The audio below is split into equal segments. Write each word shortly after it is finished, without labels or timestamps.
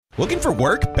Looking for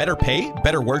work, better pay,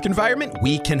 better work environment?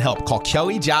 We can help. Call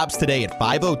Kelly Jobs today at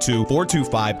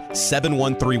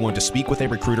 502-425-7131 to speak with a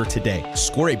recruiter today.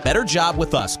 Score a better job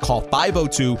with us. Call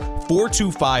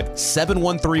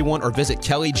 502-425-7131 or visit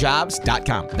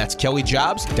kellyjobs.com. That's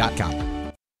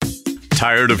kellyjobs.com.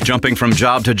 Tired of jumping from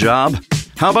job to job?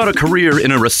 How about a career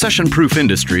in a recession-proof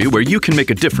industry where you can make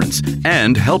a difference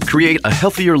and help create a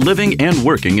healthier living and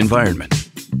working environment?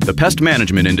 The pest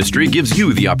management industry gives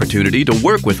you the opportunity to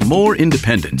work with more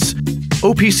independence.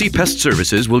 OPC Pest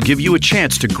Services will give you a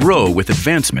chance to grow with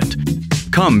advancement.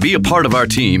 Come be a part of our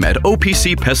team at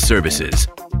OPC Pest Services.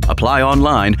 Apply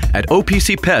online at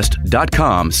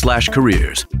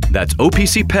opcpest.com/careers. That's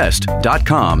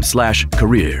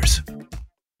opcpest.com/careers.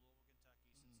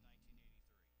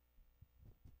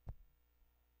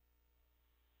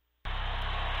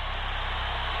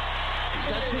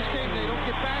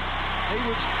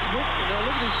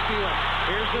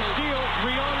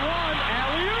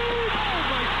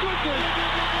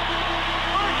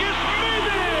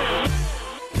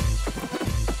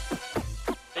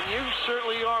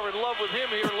 With him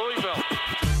here in Louisville.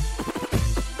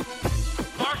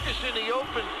 Marcus in the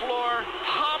open floor,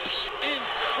 hops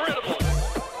incredible.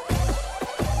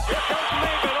 Here comes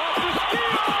Maven off the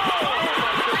steal. Oh my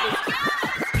goodness.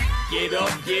 Get up,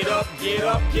 get up, get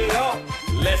up, get up.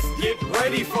 Let's get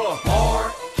ready for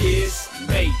Marcus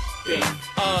Maven.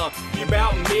 You're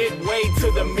about midway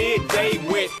to the midday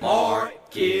with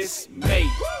Marcus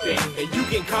Maven. And you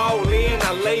can call in,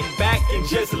 I lay back and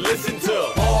just listen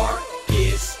to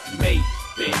Marcus Maven.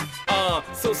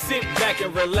 So sit back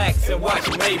and relax and watch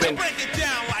Maven. Break it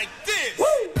down like this.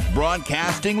 Woo!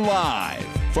 Broadcasting live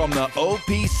from the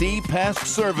OPC Pest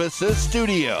Services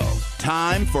studio.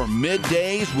 Time for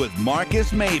Middays with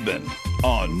Marcus Maven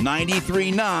on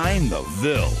 93.9 The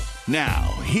Ville.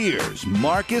 Now, here's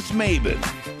Marcus Maven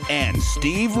and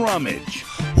Steve Rummage.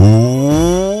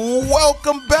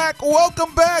 Welcome back.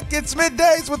 It's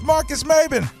Middays with Marcus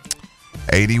Maven.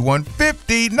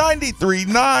 8150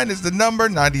 93.9 is the number.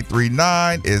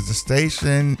 93.9 is the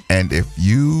station. And if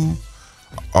you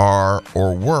are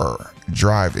or were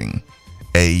driving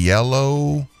a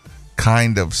yellow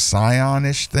kind of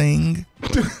Scionish thing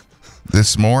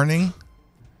this morning,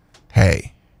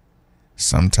 hey,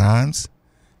 sometimes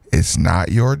it's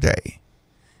not your day.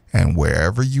 And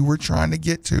wherever you were trying to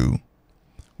get to,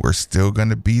 we're still going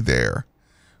to be there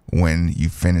when you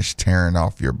finish tearing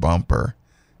off your bumper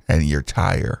and your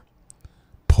tire.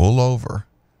 Pull over,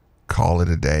 call it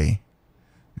a day,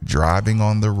 driving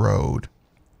on the road.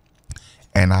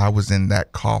 And I was in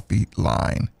that coffee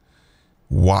line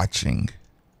watching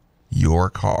your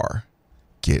car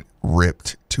get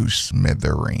ripped to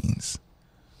smithereens.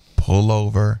 Pull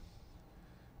over,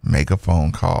 make a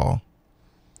phone call.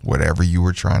 Whatever you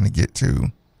were trying to get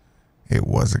to, it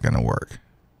wasn't going to work.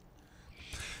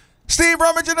 Steve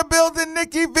Rummage in the building,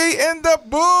 Nikki V in the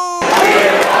booth.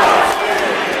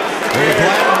 Very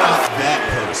glad I'm not that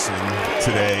person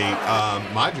today.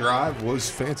 My drive was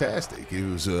fantastic. It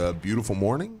was a beautiful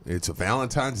morning. It's a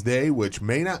Valentine's Day, which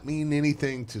may not mean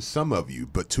anything to some of you,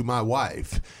 but to my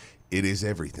wife, it is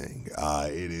everything.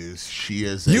 She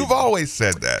is. You've always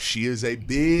said that. She is a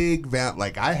big,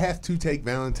 I have to take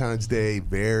Valentine's Day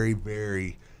very,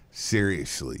 very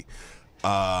seriously.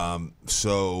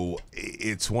 So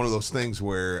it's one of those things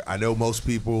where I know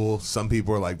some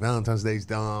people are like, Valentine's Day's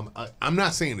dumb. I'm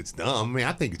not saying it's dumb. I mean,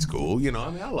 I think it's cool. I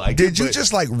like it. Did you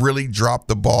just really drop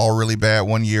the ball really bad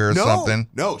one year or something?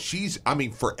 No,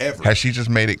 forever. Has she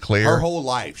just made it clear? Her whole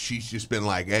life, she's just been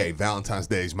like, hey, Valentine's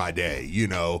Day is my day,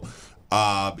 Even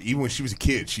when she was a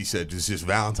kid, she said it's just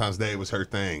Valentine's Day was her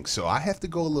thing. So I have to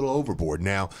go a little overboard.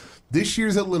 Now, this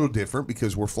year's a little different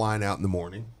because we're flying out in the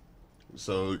morning.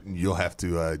 So you'll have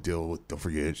to deal with, don't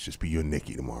forget, it's just be you and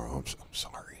Nikki tomorrow. I'm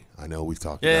sorry. I know we've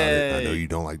talked about it. I know you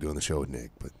don't like doing the show with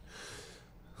Nick,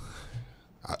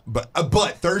 but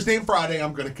Thursday and Friday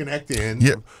I'm going to connect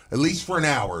in at least for an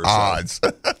hour or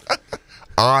so.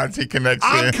 Odds he connects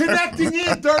in. I'm connecting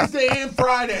in Thursday and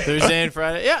Friday. Thursday and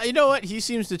Friday. Yeah, you know what? He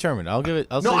seems determined. I'll say 2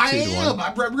 to 1.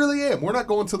 I really am. We're not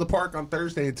going to the park on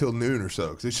Thursday until noon or so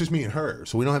because it's just me and her.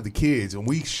 So we don't have the kids, and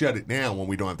we shut it down when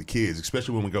we don't have the kids,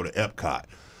 especially when we go to Epcot.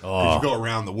 Because you go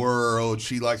around the world.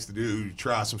 She likes to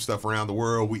try some stuff around the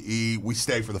world. We eat. We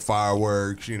stay for the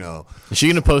fireworks, Is she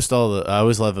going to post all the – I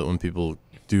always love it when people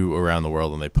do around the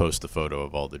world and they post a photo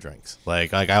of all the drinks. I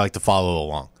like to follow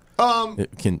along.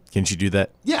 Can she do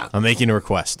that? Yeah, I'm making a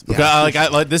request. Yeah,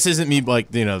 I this isn't me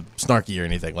snarky or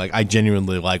anything. I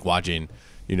genuinely like watching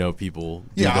people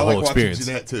do the whole experience.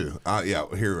 Yeah, I like watching Jeanette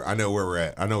too. Here I know where we're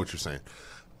at. I know what you're saying.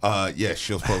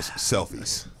 She'll post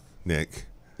selfies. Nick.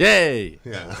 Yay.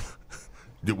 Yeah.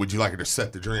 Would you like her to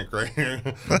set the drink right here?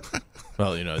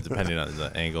 Well, depending on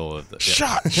the angle of the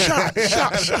Shot.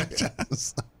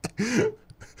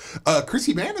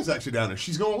 Chrissy Banner's actually down there.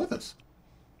 She's going with us.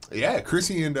 Yeah,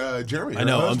 Chrissy and Jeremy. I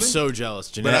know. her I'm husband. so jealous.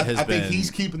 But Jeanette I think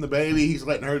he's keeping the baby. He's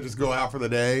letting her just go out for the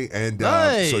day. And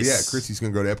Nice. so, yeah, Chrissy's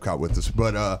going to go to Epcot with us.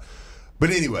 But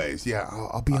anyways, yeah,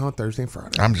 I'll be on Thursday and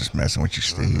Friday. I'm just messing with you,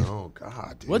 Steve. Oh,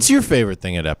 God, dude. What's your favorite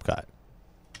thing at Epcot?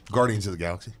 Guardians of the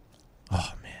Galaxy.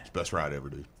 Oh man, It's the best ride ever,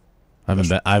 dude. I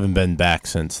haven't been back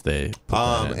since they put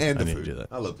that in. And I the need food. to do that.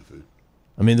 I love the food.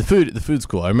 I mean, the food's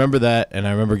cool. I remember that, and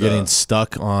I remember getting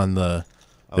stuck on the.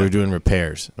 They were doing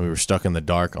repairs, and we were stuck in the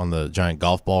dark on the giant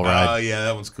golf ball Oh, ride. yeah,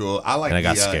 that one's cool. I like And I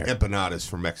got the scared. empanadas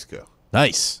from Mexico.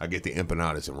 Nice. I get the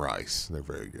empanadas and rice. They're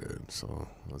very good. So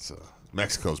that's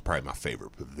Mexico's probably my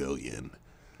favorite pavilion.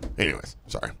 Anyways,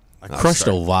 sorry. I crushed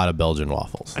a lot of Belgian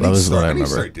waffles. That was what I I need to remember.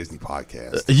 start a Disney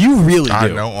podcast. You really do. I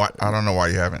don't know why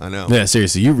you haven't. I know. Yeah,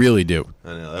 seriously, you really do. I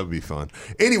know. That would be fun.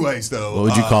 Anyways, though. What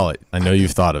would you call it? I know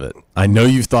you've thought of it. I know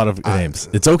you've thought of names.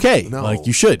 It's okay. No. Like,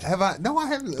 you should. Have I? No, I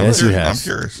haven't. Yes, you have. I'm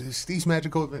curious. Steve's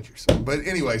Magical Adventures. But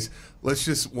anyways,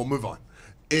 we'll move on.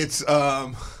 It's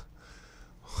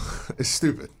it's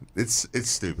stupid. It's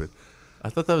stupid. I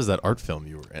thought that was that art film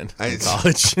you were in It's-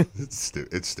 college.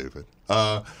 It's stupid.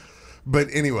 But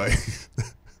anyway,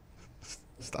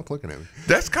 stop looking at me.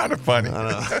 That's kind of funny.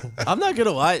 I'm not going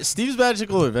to lie. Steve's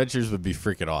Magical Adventures would be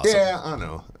freaking awesome. Yeah, I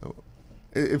know.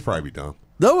 It'd probably be dumb.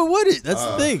 No, it wouldn't. That's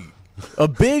the thing. A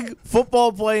big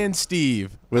football playing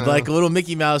Steve with like little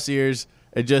Mickey Mouse ears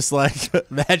and just like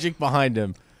magic behind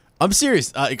him. I'm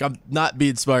serious. I'm not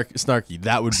being snarky.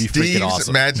 That would be freaking Steve's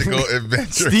awesome. Magical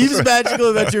Adventure. Steve's Magical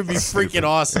Adventure would be freaking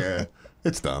awesome. Yeah,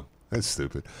 it's dumb. It's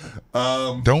stupid.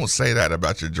 Don't say that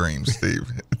about your dreams, Steve.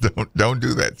 Don't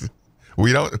do that.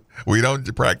 We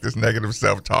don't practice negative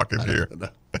self-talking here.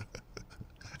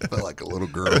 I felt like a little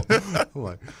girl.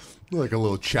 like a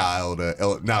little child.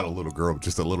 Not a little girl, but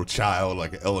just a little child,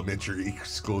 like an elementary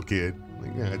school kid.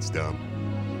 Like, yeah, it's dumb.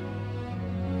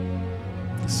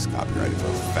 This is copyrighted for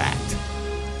a fact.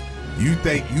 You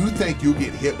think you'll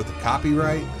get hit with the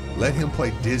copyright? Let him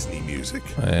play Disney music.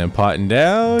 And potting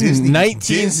down.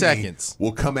 19 seconds.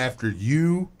 Will come after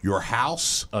you, your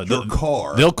house, your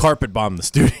car. They'll carpet bomb the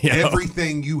studio.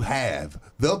 Everything you have.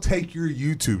 They'll take your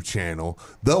YouTube channel,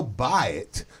 they'll buy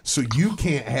it so you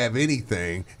can't have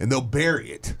anything, and they'll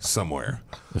bury it somewhere.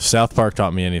 If South Park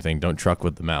taught me anything, don't truck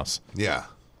with the mouse. Yeah.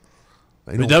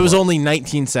 But that was only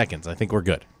 19 seconds. I think we're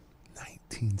good.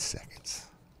 19 seconds.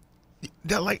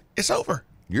 It's over.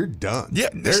 You're done. Yeah,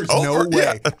 there's it's no over.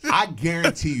 way. Yeah. I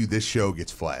guarantee you this show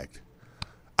gets flagged.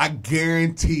 I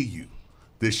guarantee you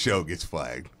this show gets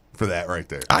flagged for that right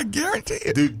there. I guarantee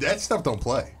it. Dude, that stuff don't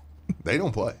play. They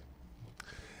don't play.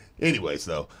 Anyways,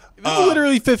 though. It's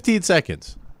literally 15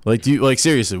 seconds. Like,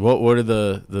 seriously, what are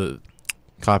the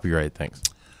copyright things?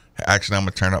 Actually, I'm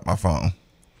gonna turn up my phone,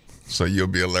 so you'll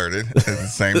be alerted at the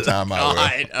same time I will. All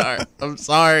right. I'm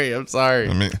sorry.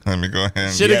 Let me go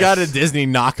ahead. Should have got a Disney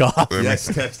knockoff. Yes,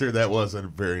 Texter, that was a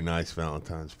very nice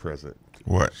Valentine's present.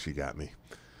 What? She got me.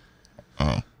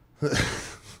 Oh.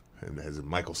 And as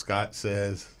Michael Scott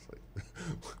says,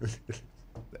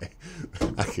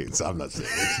 I can't. I'm not saying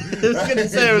it. I was gonna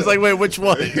say, I was like, wait, which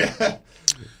one?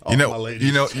 All my ladies.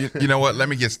 You know what? Let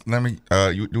me.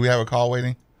 Do we have a call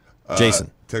waiting?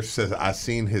 Jason. Texter says, I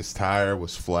seen his tire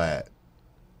was flat.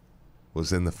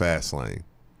 Was in the fast lane.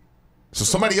 So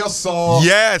somebody else saw.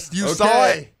 Yes, you saw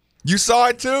it. You saw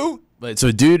it too? But so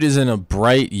a dude is in a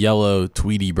bright yellow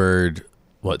Tweety Bird,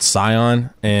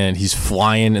 Scion, and he's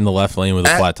flying in the left lane with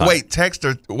a flat tire.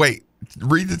 Wait,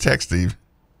 read the text, Steve.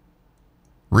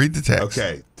 Read the text.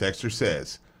 Okay, Texter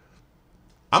says,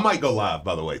 I might go live,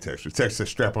 by the way, Texter. Texter,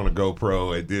 strap on a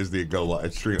GoPro at Disney and go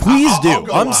live. Stream. Please do. I'll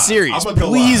go I'm live. serious. I'm gonna go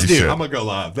Please live. do. I'm going to go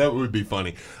live. That would be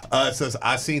funny. It says,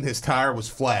 I seen his tire was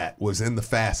flat, was in the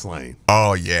fast lane.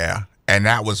 Oh yeah, and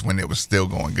that was when it was still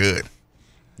going good.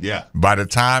 Yeah. By the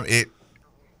time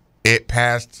it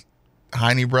passed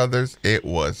Heine Brothers, it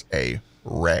was a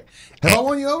wreck. Have I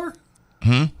won you over?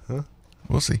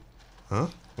 We'll see. Huh?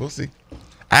 We'll see.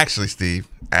 Actually, Steve.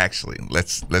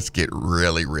 Let's get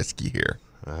really risky here.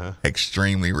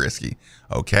 Extremely risky.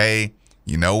 Okay.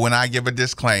 You know, when I give a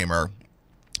disclaimer,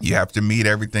 you have to meet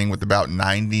everything with about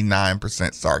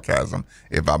 99% sarcasm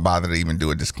if I bother to even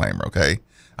do a disclaimer. Okay.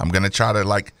 I'm gonna try to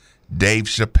like Dave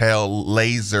Chappelle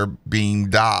laser beam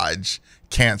dodge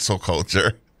cancel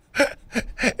culture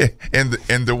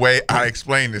in the way I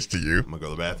explain this to you. I'm going to go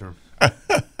to the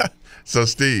bathroom. So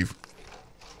Steve,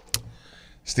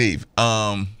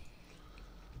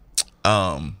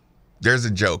 there's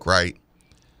a joke, right?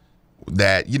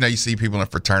 That, you see people in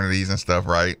fraternities and stuff,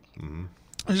 right? Mm-hmm.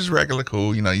 It's just regular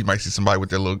cool. You know, you might see somebody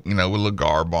with their little, with a little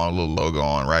garb on, a little logo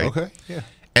on, right? Okay, yeah.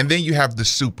 And then you have the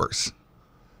supers,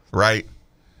 right?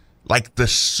 Like the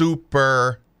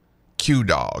super Q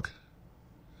dog.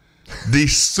 The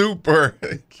super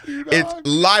it's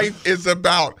life is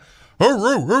about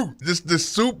just the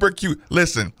super cute.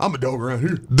 Listen, I'm a dog around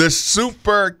here. the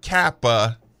super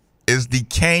kappa is the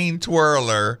cane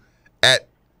twirler at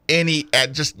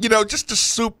just the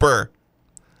super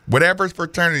whatever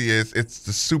fraternity is, it's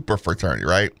the super fraternity,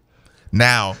 right?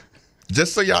 Now,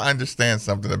 just so y'all understand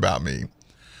something about me,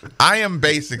 I am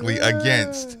basically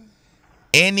against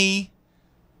any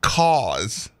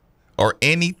cause or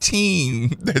any team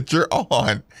that you're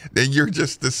on, then you're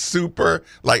just the super,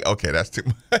 like, okay, that's too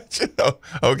much,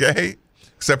 okay?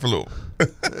 Except for Lou.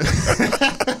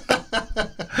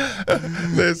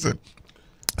 Listen,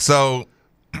 so.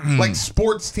 Like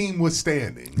sports team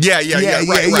withstanding. Yeah,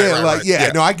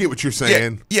 right. No, I get what you're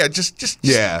saying. Yeah, just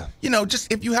Yeah.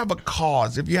 Just if you have a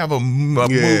cause, if you have a move,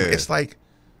 it's like,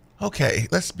 okay,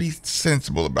 let's be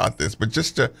sensible about this. But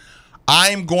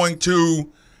I'm going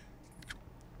to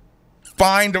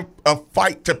find a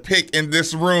fight to pick in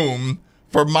this room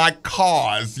for my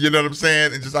cause. You know what I'm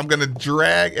saying? And I'm going to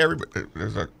drag everybody.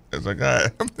 There's a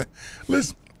guy.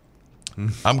 Listen,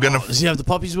 I'm going to. Does he have the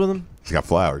puppies with him? He's got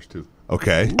flowers too.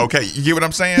 Okay. Okay, you get what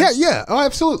I'm saying? Yeah. Oh,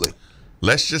 absolutely.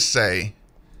 Let's just say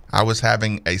I was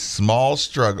having a small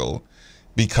struggle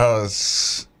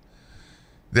because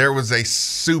there was a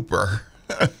super.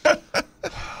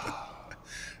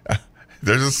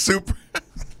 There's a super.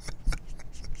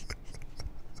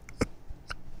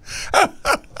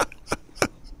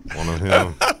 One of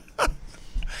him.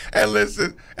 And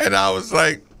listen, and I was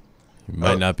like. He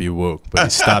might not be woke, but he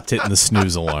stopped hitting the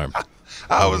snooze alarm.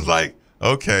 I was like,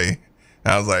 okay.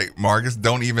 I was like, Marcus,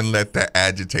 don't even let that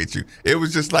agitate you. It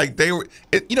was just like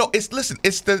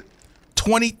it's the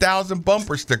 20,000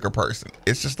 bumper sticker person.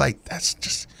 It's just like,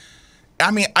 it's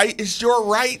your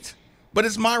right, but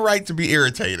it's my right to be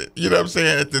irritated. You know what I'm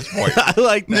saying at this point? I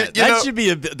like that. That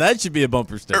should be a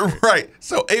bumper sticker. Right.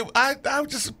 So I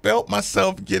just felt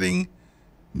myself getting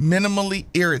minimally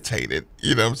irritated.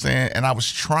 You know what I'm saying? And I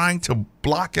was trying to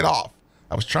block it off.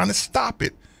 I was trying to stop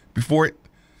it before it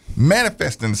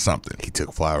manifest into something. He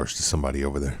took flowers to somebody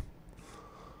over there.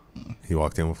 He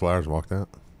walked in with flowers, walked out.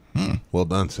 Well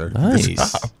done, sir.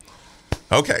 Nice.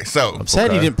 Okay, so I'm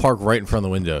sad he didn't park right in front of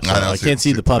the window, so I can't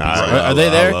see the puppies. Nah, Are they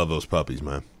there? I love those puppies,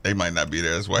 man. They might not be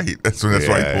there. That's why he pulled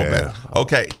back.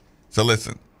 Okay, so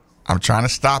listen, I'm trying to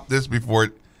stop this before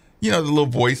it, the little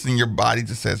voice in your body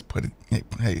just says,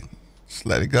 hey, just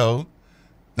let it go.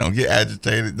 Don't get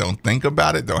agitated. Don't think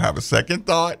about it. Don't have a second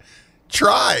thought.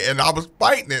 Try. And I was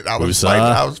fighting it. I was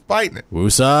fighting it.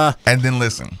 Woosa. And then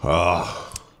listen.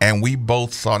 And we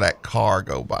both saw that car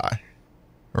go by,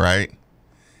 right?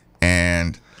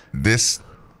 And this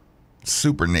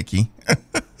Super Nikki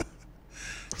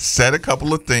said a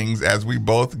couple of things as we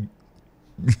both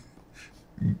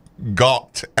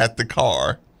gawked at the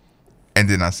car. And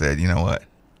then I said, you know what?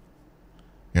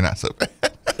 You're not so bad.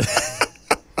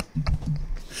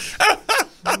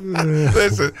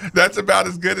 Listen, that's about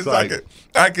as good as I could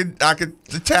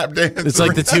tap dance. It's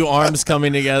like the two arms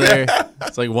coming together.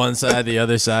 It's like one side, the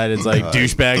other side. It's like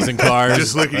douchebags in cars.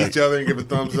 Just look at each other and give a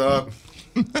thumbs up.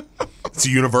 It's a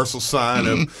universal sign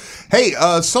of, hey,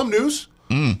 some news.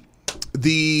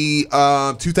 The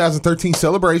 2013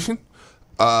 celebration.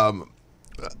 I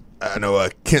know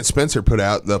Kent Spencer put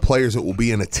out the players that will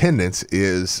be in attendance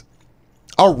is.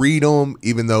 I'll read them,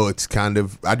 even though it's kind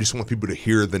of. I just want people to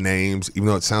hear the names, even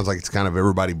though it sounds like it's kind of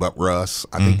everybody but Russ.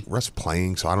 I think Russ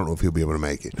playing, so I don't know if he'll be able to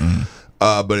make it.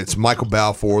 But it's Michael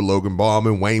Balfour, Logan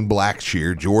Bauman, Wayne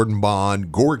Blackshear, Jordan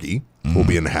Bond, Gorgie will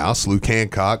be in the house. Luke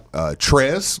Hancock,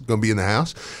 Trez going to be in the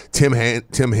house. Tim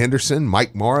Henderson,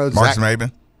 Mike Mara, Marcus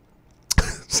Maben,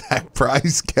 Zach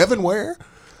Price, Kevin Ware,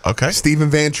 Stephen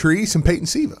Van Treese, and Peyton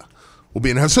Siva will be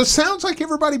in the house. So it sounds like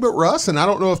everybody but Russ, and I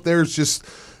don't know if there's just.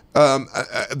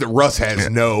 The Russ has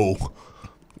no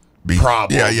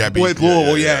problem with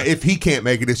Louisville. If he can't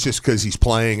make it, it's just because he's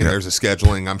playing and there's a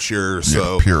scheduling, I'm sure.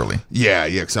 So purely.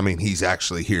 Because I mean, he's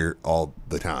actually here all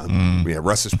the time.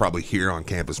 Russ is probably here on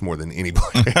campus more than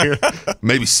anybody.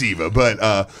 Maybe Siva, but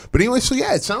anyway. So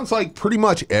it sounds like pretty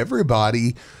much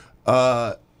everybody.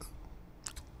 No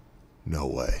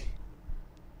way.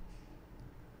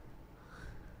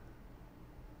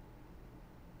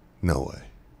 No way.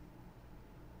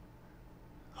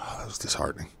 That was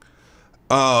disheartening.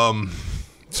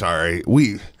 Sorry.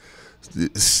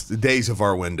 It's the days of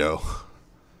our window.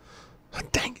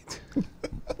 Dang it.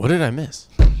 What did I miss?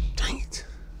 Dang it.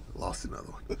 Lost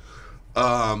another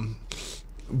one.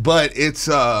 But it's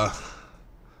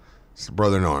It's the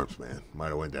brother in arms, man. Might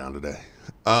have went down today.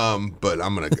 But I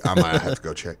might have to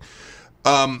go check.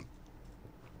 That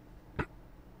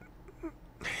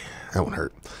one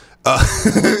hurt.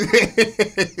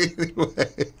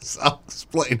 Anyways, I'll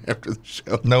explain after the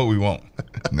show. No, we won't.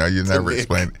 No, you'll never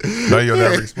explain it. No, you'll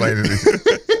never explain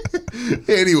it.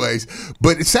 Anyways,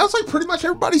 but it sounds like pretty much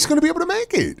everybody's going to be able to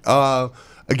make it.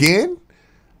 Again,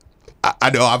 I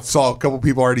know I saw a couple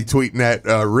people already tweeting at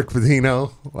Rick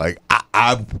Pitino. Like,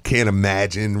 I can't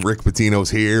imagine Rick Pitino's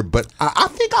here, but I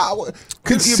think I would.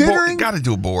 Considering, got to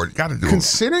do a board. Got to do.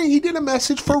 Considering he did a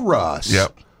message for Russ.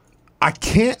 Yep. I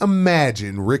can't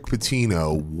imagine Rick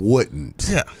Pitino wouldn't.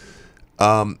 Yeah.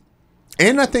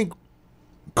 And I think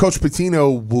Coach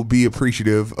Pitino will be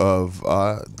appreciative of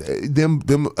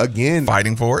them again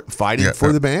fighting for it,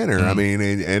 for the banner. I mean,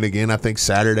 and again, I think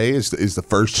Saturday is the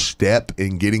first step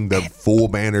in getting the full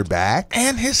banner back.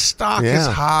 And his stock is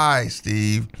high,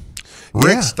 Steve.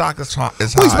 Rick's stock is high.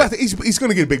 Well, he's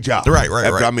going to get a big job. Right.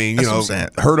 I mean,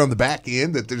 heard on the back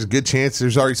end that there's a good chance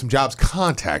there's already some jobs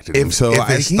contacted him. So I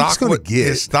think he's going to get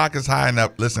his stock is high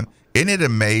enough. Listen, isn't it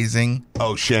amazing?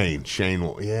 Oh, Shane.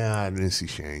 Yeah, I didn't see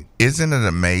Shane. Isn't it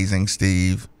amazing,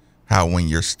 Steve, how when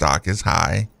your stock is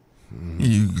high,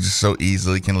 you just so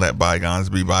easily can let bygones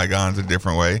be bygones a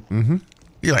different way? Mm-hmm.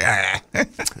 You're like,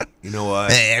 you know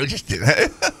what? We just did that.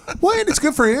 Well, and it's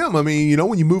good for him. I mean,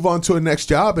 when you move on to a next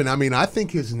job, and I mean, I think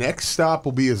his next stop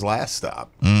will be his last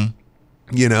stop. Mm.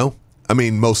 I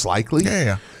mean, most likely.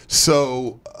 Yeah.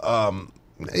 So,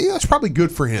 it's probably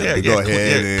good for him to go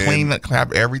ahead and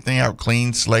have everything out,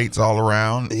 clean slates all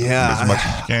around. Yeah, as much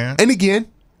as you can. And again,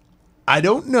 I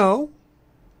don't know.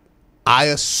 I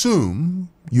assume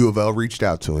U of L reached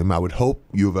out to him. I would hope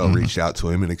U of L reached out to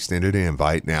him and extended an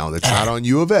invite. Now, that's not on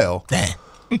U of L.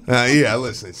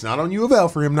 Listen, it's not on U of L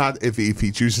for him not if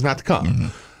he chooses not to come. Mm-hmm.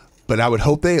 But I would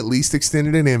hope they at least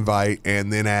extended an invite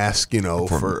and then ask,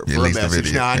 for a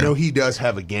message. Now, I know he does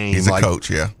have a game. He's a coach,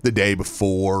 the day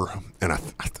before, and I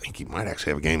think he might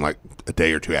actually have a game like a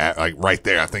day or two, like right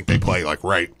there. I think they play like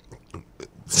right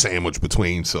sandwich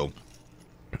between, so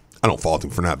I don't fault him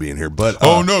for not being here. But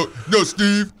no,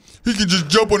 Steve, he can just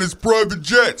jump on his private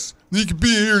jets. He could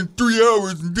be here in 3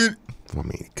 hours, and then. I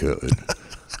mean, he could.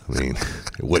 I mean,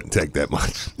 it wouldn't take that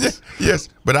much. Yes,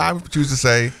 but I would choose to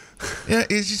say,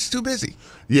 it's just too busy.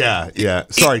 Yeah.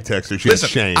 Sorry, Texter. Listen,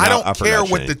 Shane. I don't care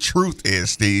what the truth is,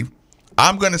 Steve.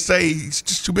 I'm going to say he's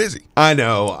just too busy. I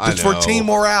know. Just for team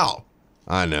morale.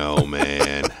 I know,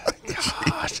 man.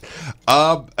 Gosh.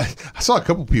 I saw a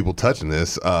couple people touching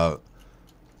this. Kind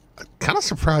of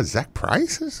surprised Zach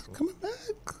Price is coming back.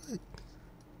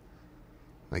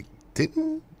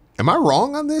 Am I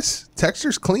wrong on this?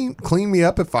 Texters, clean me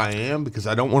up if I am, because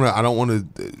I don't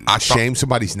want to shame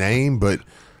somebody's name, but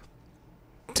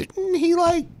didn't he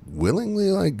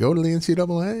willingly go to the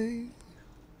NCAA?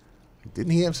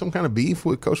 Didn't he have some kind of beef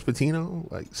with Coach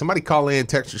Pitino? Somebody call in,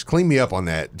 Texters, clean me up on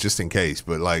that just in case.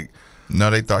 But no,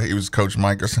 they thought he was Coach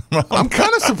Mike or something. I'm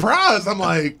kind of surprised. I'm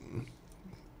like,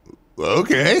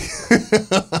 okay.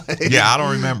 Yeah, I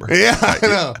don't remember. Yeah, I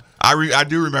know. I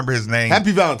do remember his name.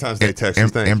 Happy Valentine's Day,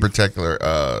 Texas. In particular,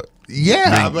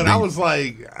 but I was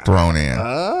like thrown in.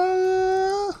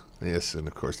 Yes, and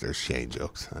of course there's Shane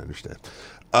jokes. I understand.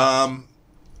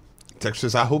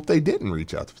 Texas, I hope they didn't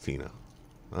reach out to Pitino.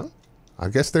 Huh? I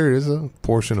guess there is a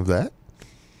portion of that.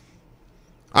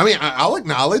 I mean, I'll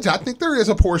acknowledge. I think there is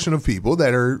a portion of people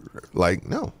that are like,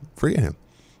 no, free him.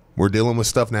 We're dealing with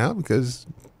stuff now because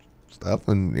stuff,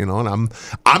 and and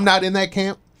I'm not in that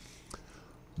camp.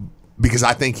 Because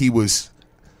I think he was,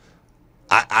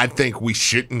 I think we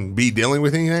shouldn't be dealing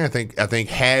with anything. I think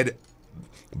had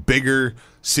bigger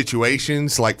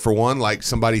situations, for one,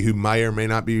 somebody who may or may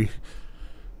not be.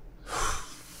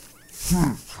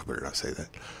 Better not say that.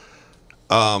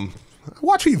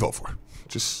 Watch who you vote for.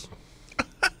 Just,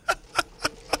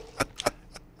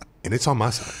 and it's on my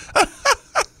side.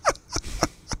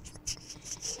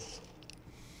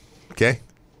 Okay.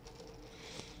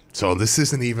 So this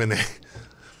isn't even.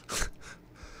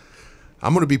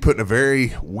 I'm going to be put in a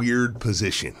very weird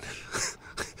position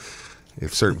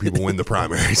if certain people win the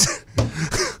primaries.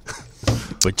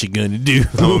 What you gonna do?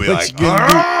 I'm going to be like,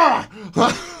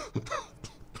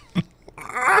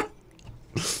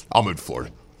 I'll move to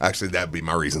Florida. Actually, that'd be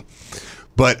my reason.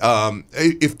 But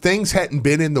if things hadn't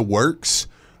been in the works,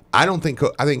 I think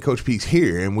Coach P's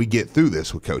here, and we get through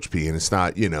this with Coach P, and it's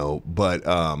not, but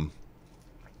I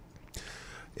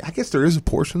guess there is a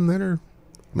portion that are.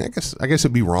 I mean, I guess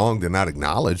it'd be wrong to not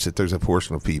acknowledge that there's a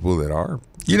portion of people that are,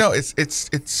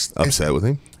 it's upset with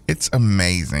him. It's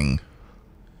amazing.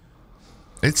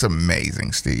 It's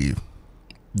amazing, Steve,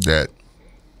 that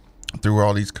through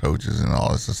all these coaches and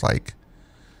all, it's just like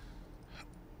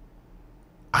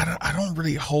I don't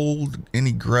really hold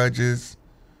any grudges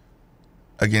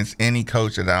against any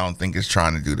coach that I don't think is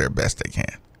trying to do their best they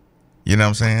can. You know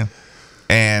what I'm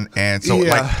saying? And so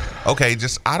like, okay,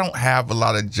 just I don't have a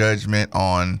lot of judgment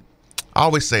on. I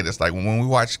always say this, like when we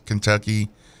watch Kentucky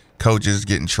coaches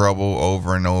get in trouble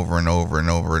over and over and over and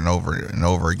over and over and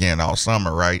over again all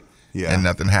summer, right? Yeah. And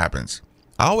nothing happens.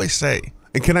 I always say.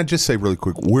 And can I just say really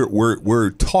quick,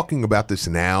 we're talking about this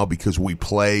now because we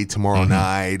play tomorrow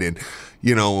night, and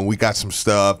and we got some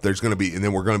stuff. There's going to be, and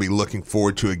then we're going to be looking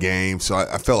forward to a game. So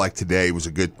I felt like today was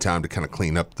a good time to kind of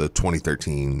clean up the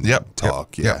 2013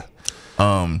 talk. What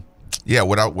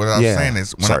I was saying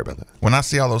is, when I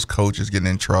see all those coaches getting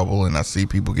in trouble, and I see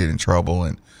people get in trouble,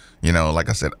 and like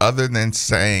I said, other than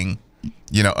saying,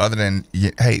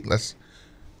 hey,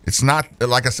 it's not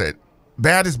like I said,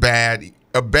 bad is bad.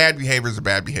 A bad behavior is a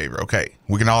bad behavior. Okay,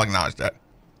 we can all acknowledge that.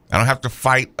 I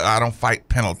don't fight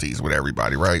penalties with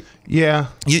everybody, right? Yeah.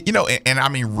 And I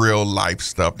mean real life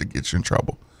stuff that gets you in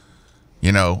trouble.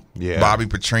 Bobby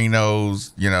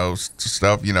Petrino's,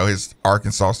 stuff, his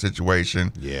Arkansas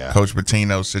situation, Coach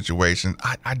Pitino's situation.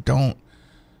 I don't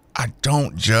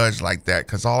judge like that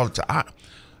because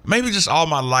maybe just all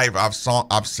my life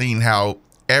I've seen how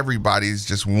everybody's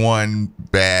just one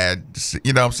bad,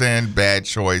 bad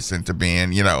choice into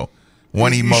being,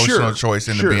 one emotional choice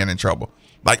into being in trouble.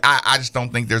 Like, I just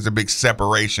don't think there's a big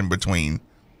separation between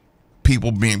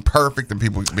people being perfect and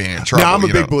people being in trouble. No, I'm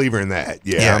a big believer in that.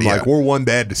 I'm like, we're one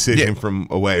bad decision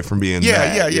away from being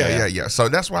bad. Yeah. So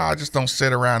that's why I just don't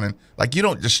sit around and, like, you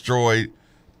don't destroy.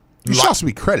 You should also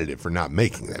be credited for not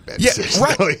making that bad decision.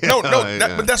 Right.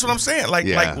 But that's what I'm saying. Like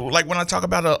when I talk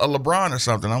about a LeBron or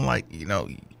something, I'm like,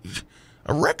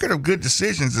 a record of good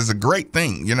decisions is a great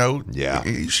thing. Yeah.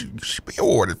 You should be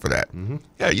awarded for that. Mm-hmm.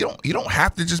 Yeah, you don't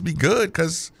have to just be good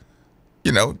because,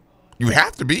 you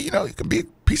have to be. You can be a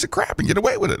piece of crap and get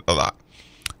away with it a lot.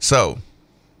 So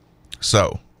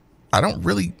I don't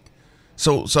really.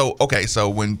 So okay. So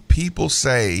when people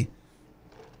say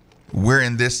we're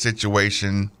in this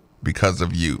situation because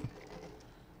of you,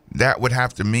 that would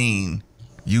have to mean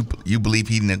you believe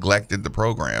he neglected the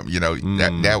program.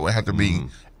 That would have to be.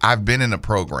 I've been in a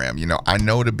program. I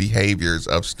know the behaviors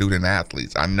of student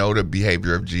athletes. I know the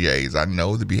behavior of GAs. I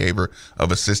know the behavior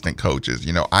of assistant coaches.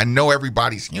 I know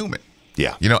everybody's human.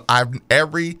 Yeah.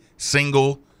 Every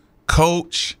single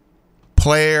coach,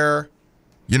 player,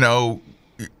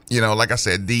 like I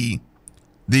said, the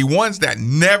ones that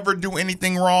never do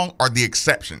anything wrong are the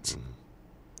exceptions.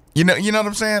 You know what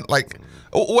I'm saying? Like,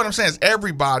 what I'm saying is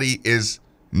everybody is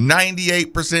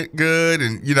 98% good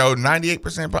and,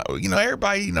 98%,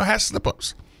 everybody, has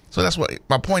slip-ups. So that's what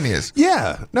my point is.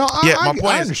 Yeah. No, my point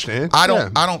I understand. I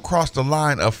don't cross the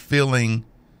line of feeling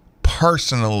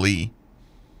personally,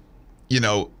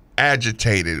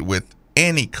 agitated with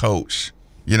any coach,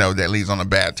 that leaves on a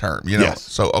bad term, Yes.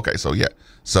 So, okay, so yeah.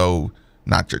 So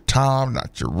not your Tom,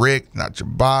 not your Rick, not your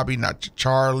Bobby, not your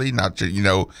Charlie, not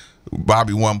your,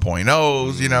 Bobby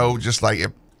 1.0s, just like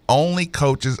if only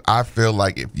coaches, I feel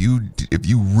like if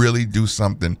you really do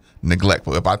something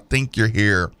neglectful, if I think you're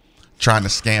here trying to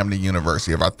scam the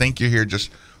university, if I think you're here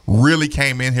just really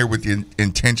came in here with the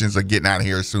intentions of getting out of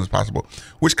here as soon as possible,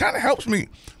 which kind of helps me.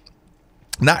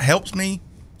 Not helps me,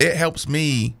 it helps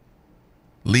me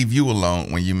leave you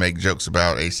alone when you make jokes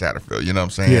about A. Satterfield. You know what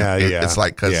I'm saying? Yeah. It's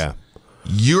like, because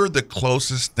you're the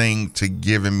closest thing to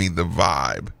giving me the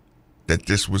vibe that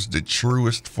this was the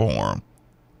truest form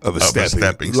of a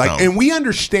stepping stone. And we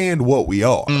understand what we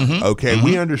are. Mm-hmm, okay,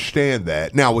 we understand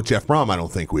that. Now with Jeff Brom, I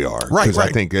don't think we are. Right. I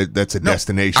think that's a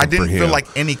destination for him. I didn't feel like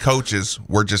any coaches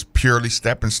were just purely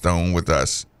stepping stone with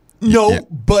us. No,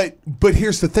 but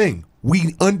here's the thing.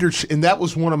 We and that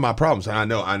was one of my problems. And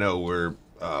I know we're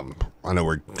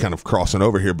kind of crossing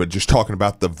over here, but just talking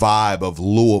about the vibe of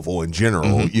Louisville in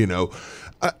general,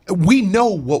 we know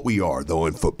what we are, though,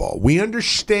 in football. We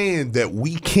understand that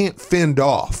we can't fend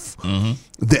off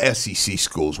the SEC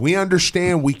schools. We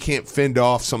understand we can't fend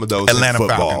off some of those Atlanta in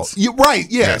football. Falcons. You're right,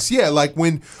 yes. Yeah, like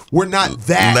when we're not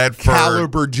that Ledford,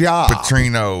 caliber job.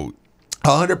 Petrino.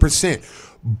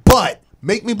 100%. But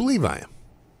make me believe I am.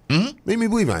 Make me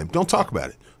believe I am. Don't talk about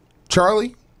it.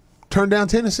 Charlie turned down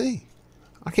Tennessee.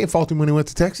 I can't fault him when he went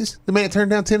to Texas. The man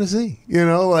turned down Tennessee,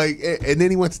 and then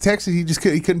he went to Texas.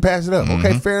 He couldn't pass it up.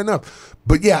 Okay, fair enough.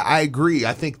 But yeah, I agree.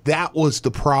 I think that was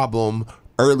the problem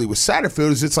early with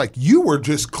Satterfield. Is it's like you were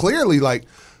just clearly like,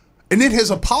 and then his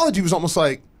apology was almost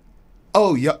like,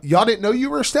 "Oh, y'all didn't know you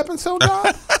were a stepping stone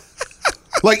guy."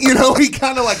 Like, he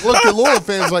kind of like looked at Louisville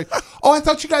fans like, Oh, I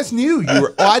thought you guys knew you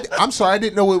were. I'm sorry, I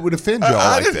didn't know it would offend y'all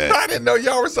I like that. didn't know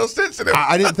y'all were so sensitive.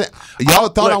 I didn't think y'all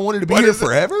thought I wanted to be What here is it?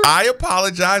 forever. I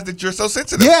apologize that you're so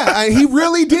sensitive. Yeah, he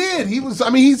really did. He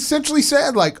essentially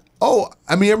said like, I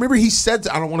remember he said,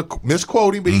 I don't want to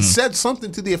misquote him, but he said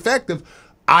something to the effect of,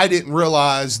 I didn't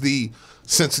realize the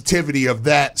sensitivity of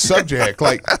that subject.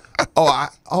 Like, y'all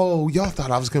thought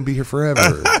I was going to be here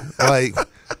forever. Like,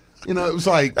 it was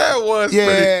like, That was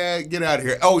yeah, get out of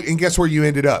here. Oh, and guess where you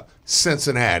ended up?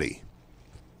 Cincinnati.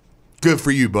 Good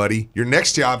for you, buddy. Your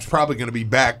next job's probably going to be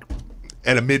back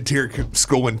at a mid-tier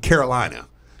school in Carolina.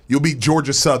 You'll be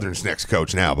Georgia Southern's next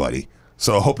coach now, buddy.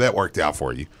 So I hope that worked out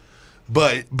for you.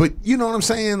 But you know what I'm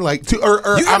saying? Like, you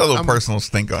got a little personal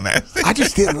stink on that. I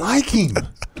just didn't like him.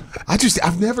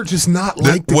 I've never just not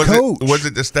liked the coach. Was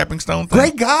it the stepping stone thing?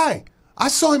 Great guy. I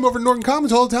saw him over at Norton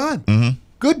Commons all the time. Mm-hmm.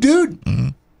 Good dude. Mm-hmm.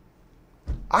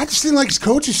 I just didn't like his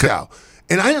coaching style.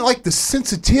 And I didn't like the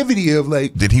sensitivity of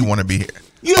like. Did he want to be here?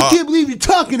 You can't believe you're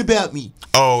talking about me.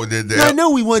 Oh, did they? I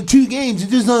know we won 2 games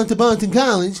and just on to Boston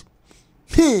College.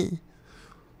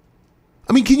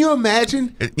 I mean, can you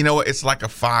imagine? You know what? It's like a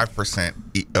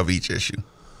 5% of each issue.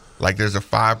 Like there's a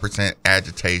 5%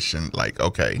 agitation. Like,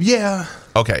 okay. Yeah.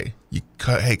 Okay.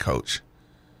 Hey, coach.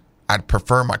 I'd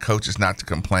prefer my coaches not to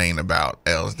complain about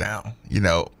L's down,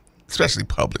 especially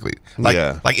publicly.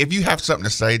 Like if you have something to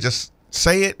say, just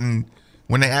say it. And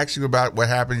when they ask you about what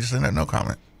happened, just say no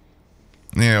comment.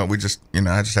 I just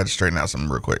had to straighten out something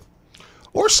real quick.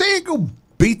 Or say it, go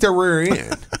beat their rear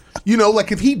end.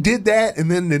 Like if he did that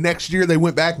and then the next year they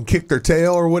went back and kicked their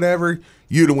tail or whatever,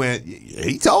 you'd have went,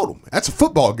 he told him. That's a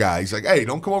football guy. He's like, hey,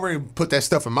 don't come over and put that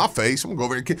stuff in my face. I'm going to go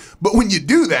over and kick. But when you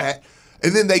do that,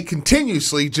 and then they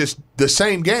continuously just the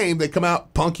same game, they come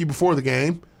out, punk you before the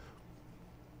game,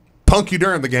 punk you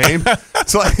during the game.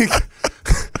 It's like,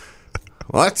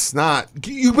 well, that's not. But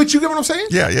you get what I'm saying?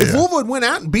 Yeah. If Louisville had went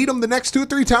out and beat them the next 2 or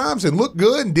 3 times and looked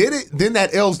good and did it, then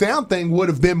that L's down thing would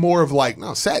have been more of like,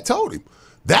 no, Sat told him.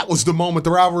 That was the moment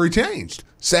the rivalry changed.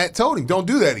 Sat told him, don't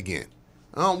do that again.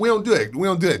 We don't do it. We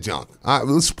don't do that junk. All right,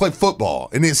 let's play football.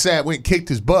 And then Sat went and kicked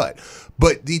his butt.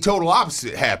 But the total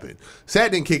opposite happened.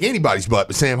 Sat didn't kick anybody's butt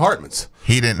but Sam Hartman's.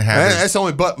 He didn't have That's the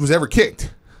only butt was ever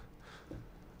kicked.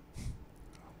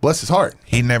 Bless his heart.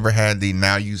 He never had the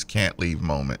now you can't leave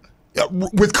moment.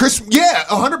 With Chris,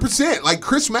 100%. Like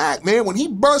Chris Mack, man, when he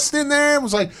burst in there, it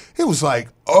was like,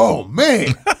 oh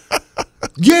man,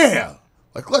 yeah,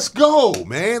 like let's go,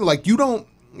 man. Like you don't,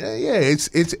 it's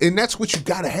and that's what you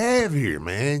got to have here,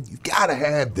 man. You got to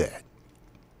have that.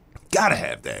 Got to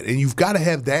have that, and you've got to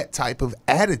have that type of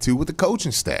attitude with the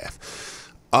coaching staff.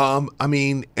 And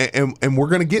we're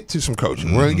going to get to some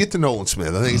coaching. We're going to get to Nolan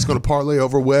Smith. I think it's going to parlay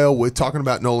over well with talking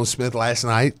about Nolan Smith last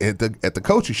night at the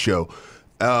coaches show.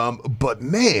 But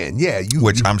man,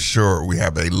 which I'm sure we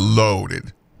have a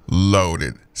loaded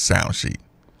sound sheet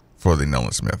for the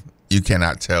Nolan Smith. You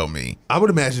cannot tell me. I would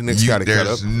imagine Nick's got it cut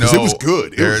up. It was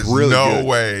good. It was really good. There's no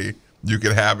way you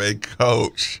could have a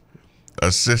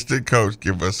assistant coach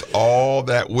give us all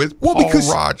that with Paul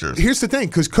Rogers. Here's the thing,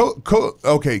 because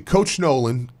Coach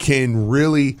Nolan can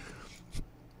really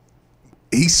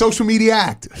 – he's social media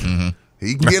active. Mm-hmm.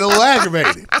 He can get a little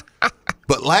aggravated.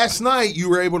 But last night you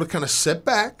were able to kind of sit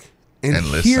back and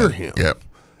hear him. Yep.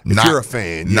 If you're a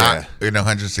fan, not in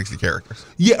 160 characters.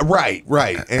 Yeah, right.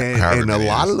 And a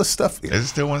lot of the stuff. Is it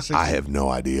still 160? I have no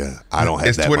idea. I don't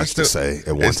have that much to say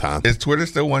at one time. Is Twitter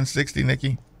still 160,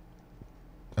 Nikki?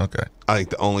 Okay. I think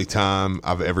the only time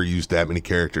I've ever used that many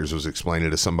characters was explaining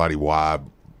to somebody why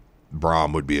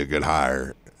Brom would be a good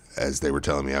hire, as they were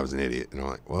telling me I was an idiot. And I'm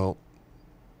like, well,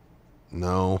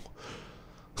 no.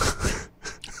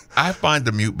 I find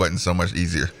the mute button so much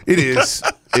easier. It is.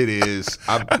 It is.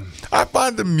 I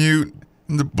find the mute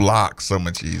and the block so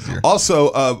much easier.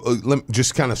 Also,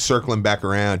 just kind of circling back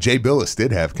around, Jay Billis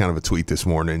did have kind of a tweet this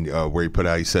morning where he put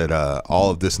out, he said,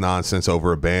 all of this nonsense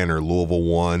over a banner Louisville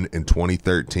won in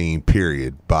 2013,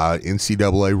 period. By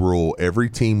NCAA rule, every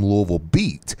team Louisville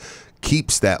beat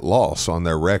keeps that loss on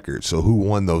their record. So who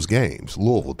won those games?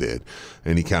 Louisville did.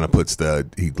 And he kind of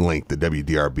he linked the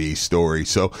WDRB story.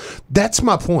 So that's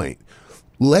my point.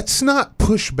 Let's not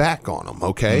push back on them,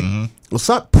 okay? Mm-hmm. Let's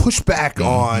not push back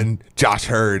on Josh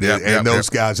Hurd and those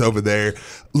guys over there.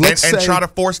 Let's try to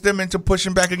force them into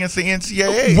pushing back against the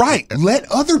NCAA. Right.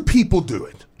 Let other people do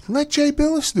it. Let Jay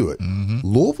Billis do it. Mm-hmm.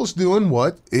 Louisville's doing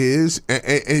what is,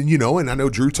 and I know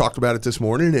Drew talked about it this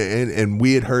morning, and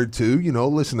we had heard too,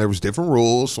 listen, there was different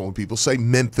rules. So when people say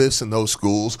Memphis and those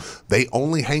schools, they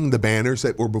only hang the banners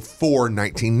that were before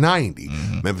 1990.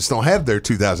 Mm-hmm. Memphis don't have their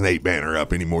 2008 banner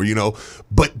up anymore,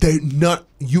 but they're not,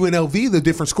 UNLV, the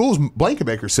different schools,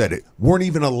 Blankenbaker said it, weren't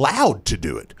even allowed to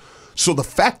do it. So the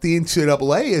fact the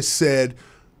NCAA has said,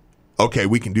 okay,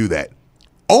 we can do that,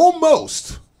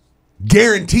 almost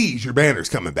guarantees your banner's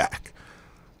coming back.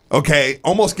 Okay,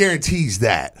 almost guarantees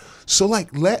that. So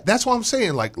that's what I'm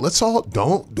saying. Like, let's all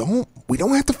we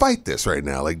don't have to fight this right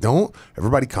now. Like, don't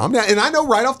everybody calm down. And I know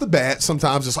right off the bat,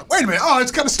 sometimes it's like, wait a minute, oh,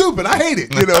 it's kind of stupid. I hate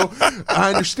it. You know, I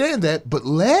understand that, but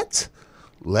let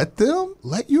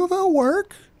U of L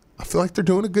work. I feel like they're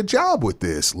doing a good job with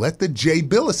this. Let the Jay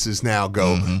Billises now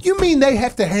go. You mean they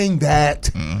have to hang that?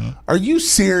 Are you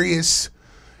serious?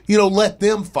 You know, let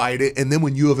them fight it, and then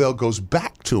when U of L goes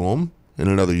back to them in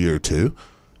another year or two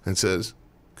and says,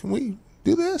 can we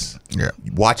do this? Yeah.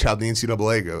 Watch how the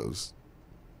NCAA goes.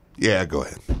 Yeah, go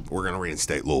ahead. We're going to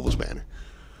reinstate Louisville's banner.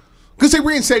 Because they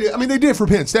reinstated, I mean, they did for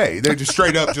Penn State. They just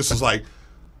straight up just was like,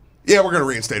 yeah, we're going to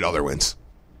reinstate all their wins.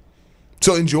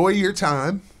 So enjoy your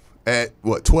time at,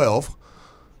 12?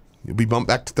 You'll be bumped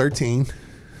back to 13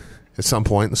 at some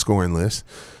point in the scoring list.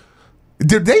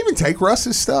 Did they even take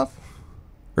Russ's stuff?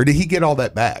 Or did he get all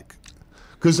that back?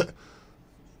 Because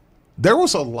there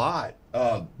was a lot.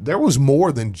 There was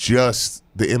more than just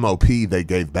the MOP they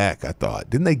gave back, I thought.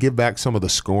 Didn't they give back some of the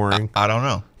scoring? I don't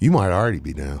know. You might already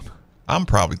be down. I'm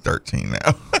probably 13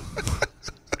 now.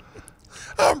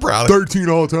 I'm probably 13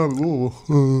 all the time at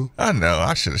Louisville. I know.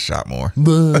 I should have shot more.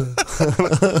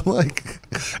 Like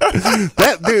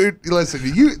that dude. Listen,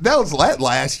 that was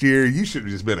last year. You should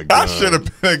have just been a gun. I should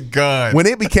have been a gun. When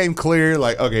it became clear,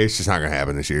 like, okay, it's just not going to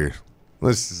happen this year.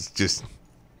 Let's just.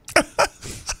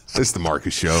 It's the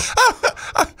Marcus show.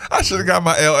 I should have got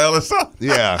my L. Ellis on.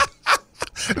 Yeah.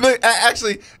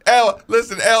 Actually, L,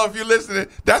 listen, L, if you're listening,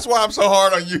 that's why I'm so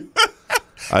hard on you.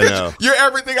 I know. You're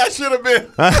everything I should have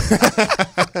been.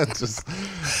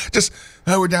 just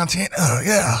we're down 10. Oh,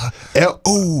 yeah.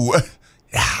 Ooh.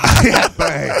 Yeah.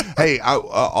 Hey, I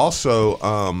also,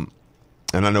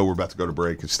 and I know we're about to go to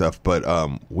break and stuff, but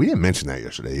we didn't mention that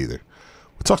yesterday either.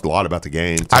 We talked a lot about the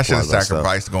game. I should have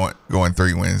sacrificed going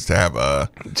 3 wins to have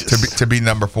to be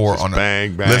number 4 on the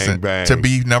bang. To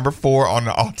be number 4 on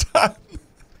the all time.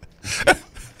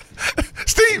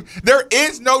 Steve, there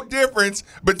is no difference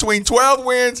between 12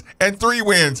 wins and 3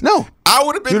 wins. No, I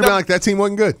would have been like that team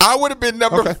wasn't good. I would have been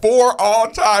number 4 all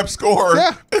time scorer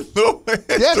in the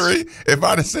history if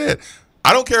I'd have said,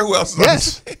 I don't care who else is on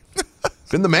the team.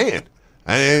 Been the man.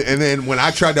 And then when I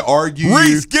tried to argue,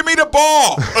 Reese, give me the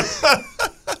ball.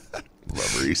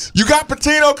 Love Reese. You got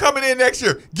Patino coming in next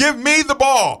year. Give me the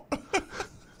ball.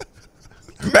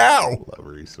 Now. Love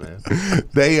Reese, man.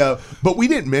 But we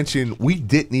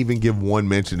didn't even give one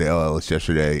mention to L. Ellis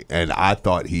yesterday, and I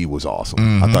thought he was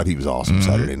awesome. I thought he was awesome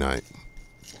Saturday night.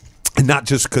 And not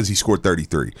just because he scored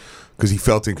 33, because he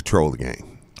felt in control of the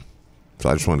game. So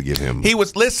I just want to give him.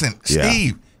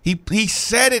 Steve. He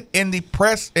said it in the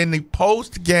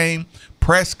post game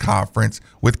press conference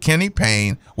with Kenny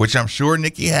Payne, which I'm sure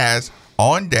Nikki has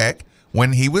on deck,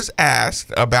 when he was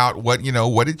asked about what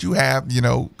did you have,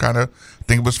 kind of, I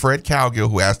think it was Fred Cowgill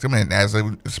who asked him, and as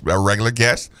a regular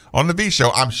guest on the V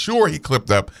show, I'm sure he clipped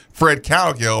up Fred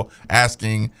Cowgill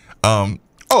asking of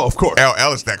course, L.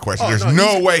 Ellis that question. There's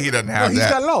no way he doesn't have that. He's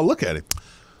got it all. Look at him.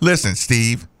 Listen,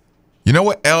 Steve. You know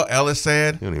what L. Ellis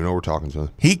said? You don't even know we're talking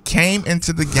to. He came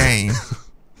into the game.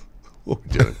 What are we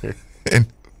doing here? And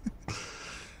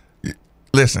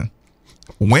listen,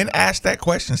 when asked that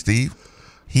question, Steve,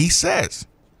 he says,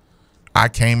 I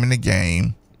came in the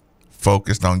game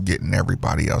focused on getting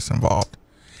everybody else involved.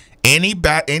 Any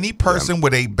person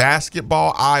with a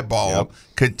basketball eyeball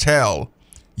could tell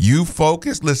you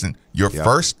focused. Listen, your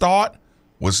first thought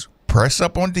was press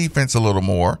up on defense a little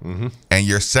more, and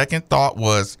your second thought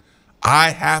was,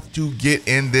 I have to get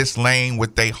in this lane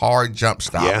with a hard jump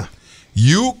stop. Yeah.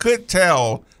 You could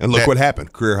tell. And look what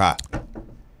happened. Career high.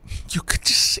 You could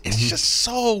it's just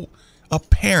so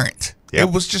apparent. Yep.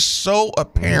 It was just so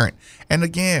apparent. And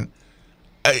again,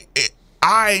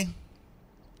 I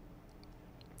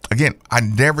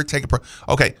never take it.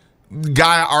 Okay,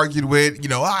 guy I argued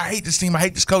with, I hate this team. I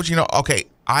hate this coach. Okay,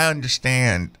 I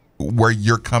understand where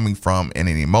you're coming from in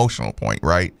an emotional point,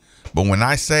 right? But when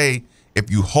I say, if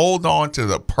you hold on to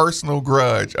the personal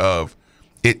grudge of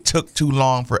it took too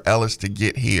long for Ellis to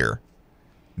get here,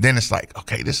 then it's like,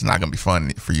 okay, this is not going to be fun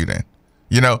for you then.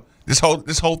 This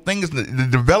whole thing is the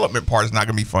development part is not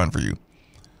going to be fun for you.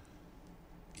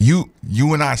 You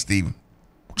and I, Steve,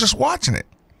 just watching it,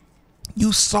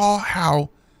 you saw how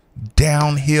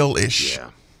downhill-ish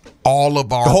all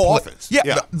of our offense.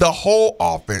 The whole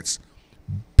offense.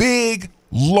 Big,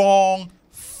 long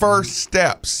first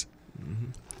steps.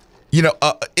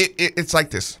 It's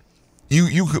like this.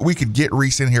 We could get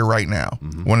Reese in here right now.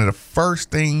 One of the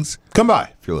first things come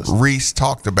by if you're listening. Reese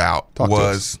talked about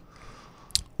was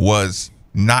was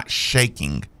not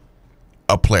shaking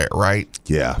a player, right?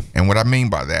 Yeah. And what I mean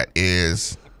by that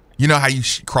is, you know how you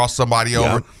cross somebody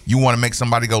over, you want to make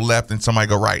somebody go left and somebody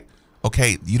go right.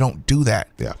 Okay, you don't do that.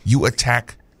 Yeah. You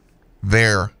attack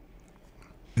their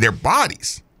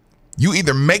bodies. You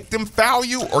either make them foul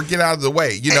you or get out of the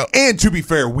way. You know. And to be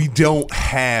fair, we don't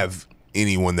have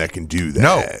anyone that can do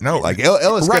that. No. Like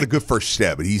Ellis got Right. a good first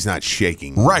step, but he's not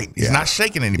shaking. Right. He's Yeah. not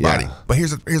shaking anybody. Yeah. But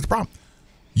here's the problem.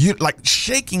 You like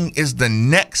shaking is the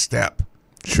next step.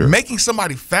 Sure. Making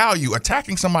somebody foul you,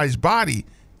 attacking somebody's body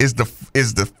is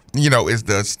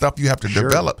the stuff you have to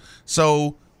develop.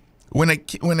 So when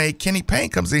a Kenny Payne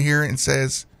comes in here and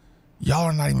says, y'all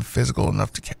are not even physical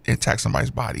enough to attack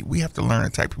somebody's body. We have to learn to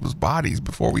attack people's bodies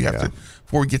before we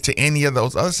get to any of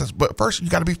those other stuff. But first, you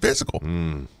got to be physical.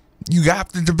 You have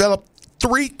to develop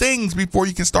 3 things before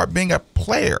you can start being a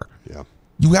player. Yeah.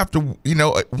 You have to,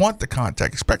 want the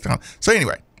contact, expect the contact. So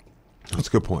anyway, That's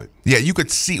a good point. yeah, you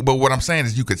could see. But what I'm saying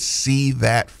is, you could see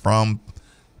that from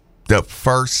the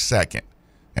first second,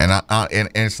 and and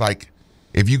it's like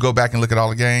if you go back and look at all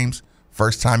the games,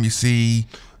 first time you see.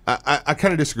 I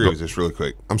kind of disagree with this really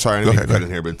quick. I'm sorry, I didn't mean to cut in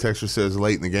here, but Texter says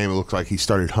late in the game it looks like he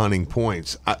started hunting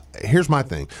points. Here's my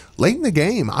thing. Late in the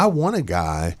game, I want a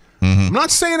guy. I'm not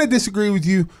saying I disagree with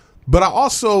you, but I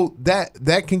also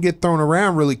that can get thrown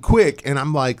around really quick, and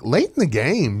I'm like, late in the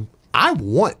game, I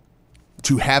want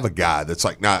to have a guy that's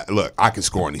like, nah, look, I can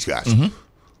score on these guys.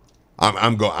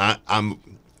 I'm going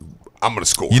to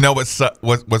score. You know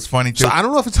what's funny too? So I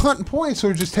don't know if it's hunting points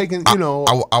or just taking, I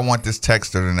want this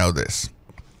texter to know this.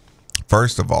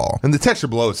 First of all, and the texture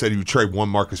below said you would trade one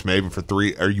Marcus Maven for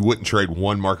 3, or you wouldn't trade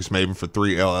one Marcus Maven for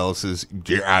 3 L. Ellises.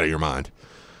 You're out of your mind.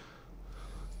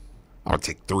 I'll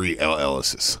take 3 L.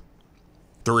 Ellises.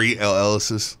 3 L.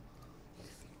 Ellises.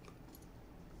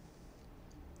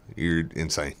 You're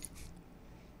insane.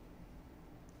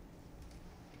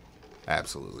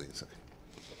 Absolutely insane.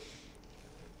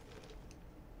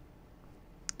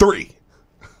 3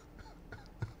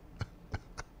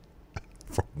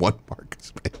 for one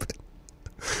Marcus Maven.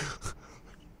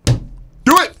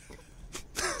 Do it!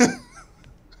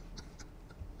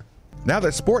 now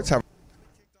that sports have.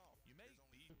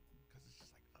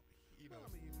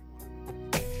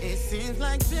 It seems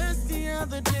like just the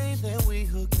other day that we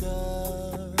hooked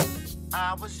up.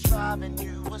 I was driving,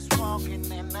 you was walking,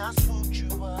 and I swooped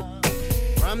you up.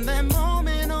 From that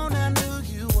moment on, I knew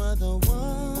you were the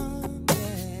one.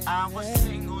 Yeah. I was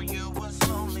single, you was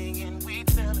lonely, and we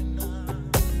fell in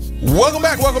love. Welcome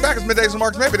back. It's Middays with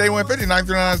Marcus Maybe. Day 150,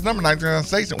 939 is number 939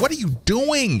 station. What are you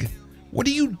doing? What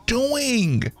were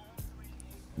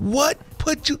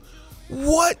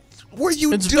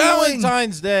you It's doing?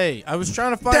 Valentine's Day. I was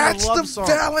trying to find That's a love the song.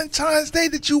 Valentine's Day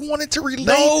that you wanted to relate.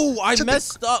 No, I to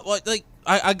messed up. Like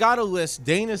I got a list.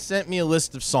 Dana sent me a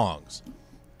list of songs.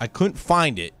 I couldn't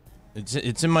find it.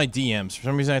 It's in my DMs. For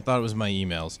some reason, I thought it was my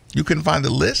emails. You couldn't find the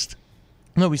list?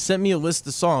 No, he sent me a list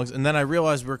of songs, and then I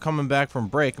realized we were coming back from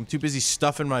break. I'm too busy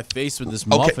stuffing my face with this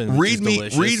muffin. Okay, which is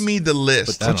delicious. read me the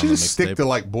list. But Why don't you on the just stick mixtape. to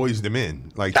like Boys to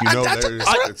Men? Like, you know, That's- there's,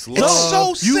 it's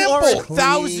love. so You are simple.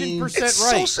 1,000% It's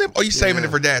right. so simple. Oh, you saving it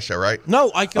for Dad Show, right?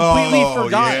 No, I completely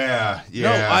forgot. Yeah.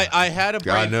 No, I had a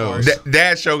brain God knows. fart.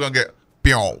 Dad Show gonna get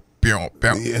pew.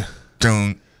 Yeah.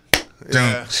 Dun,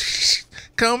 Yeah.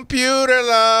 Computer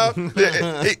love.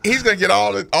 He's gonna get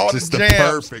all the Just the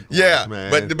jams. perfect ones, yeah, man.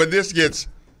 but this gets.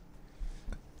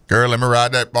 Girl, let me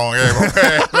ride that bone.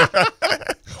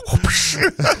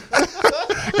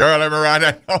 Girl, let me ride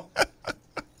that bone.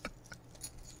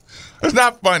 It's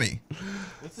not funny.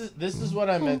 This is what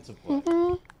I meant to play.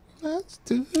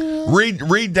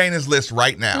 Read Dana's list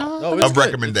right now No, it's of good.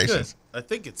 recommendations. It's good. I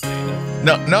think it's Dana.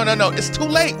 No. It's too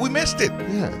late. We missed it.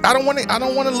 Yeah. I don't want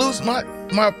to lose my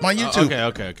YouTube.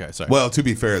 Okay. Sorry. Well, to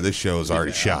be fair, this show is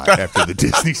already shot after the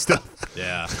Disney stuff.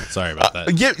 Yeah. Sorry about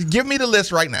that. Give me the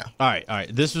list right now. All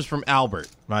right. This was from Albert.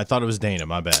 I thought it was Dana.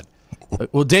 My bad.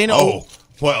 Well, Dana. Oh,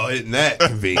 well, isn't that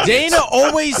convenient? Dana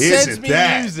always sends Isn't me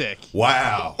that? music.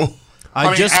 Wow.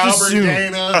 I just Albert, assumed.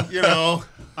 Dana, you know.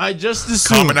 I just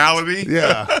assumed. Commonality.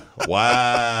 Yeah.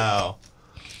 Wow.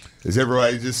 Does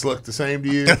everybody just look the same to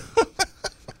you?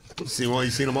 You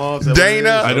seen them all? Is that what it is?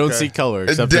 Dana. I don't Okay. see color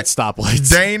except at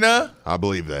stoplights. Dana, I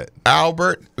believe that.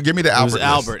 Albert. Give me the It Albert was list.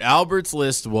 Albert. Albert's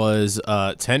list was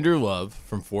Tender Love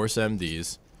from Force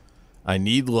MDs, I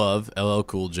Need Love, LL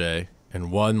Cool J,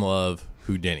 and One Love,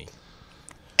 Houdini.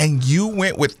 And you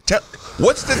went with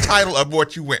what's the title of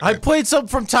what you went I with? played some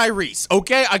from Tyrese,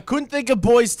 okay? I couldn't think of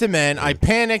Boys to Men. I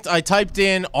panicked. I typed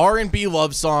in R&B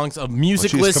love songs. A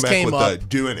music Why don't you just list come back came with up.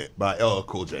 Doing It by LL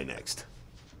Cool J next.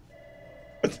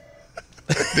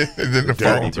 The Dirty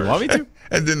phone. Do you want me to?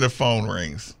 And then the phone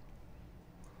rings.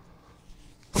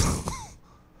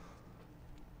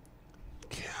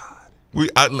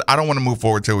 I don't want to move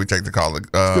forward till we take the call. It's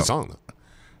a good song, though.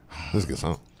 It's a good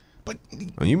song. But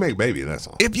you make baby in that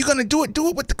song. If you're gonna do it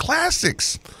with the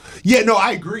classics. Yeah, no,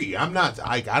 I agree. I'm not.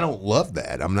 I don't love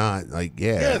that. I'm not like.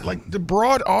 Yeah, like the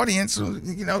broad audience.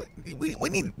 You know, we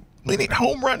need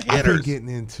home run hitters. I've been getting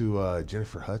into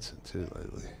Jennifer Hudson too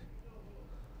lately.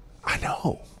 I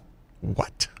know.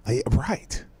 What?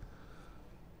 Right.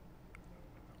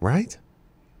 Right.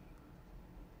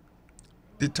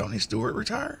 Did Tony Stewart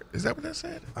retire? Is that what that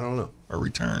said? I don't know. Or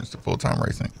returns to full-time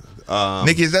racing?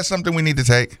 Nikki, is that something we need to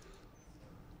take?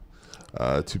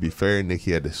 To be fair,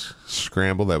 Nikki had to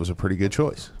scramble. That was a pretty good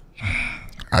choice.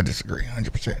 I disagree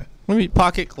 100%. I mean,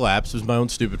 pocket collapse was my own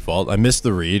stupid fault. I missed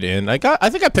the read, and I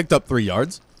think I picked up 3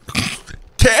 yards.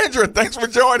 Kendra, thanks for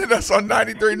joining us on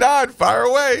 93.9. Fire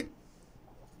away.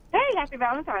 Hey, happy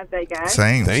Valentine's Day, guys.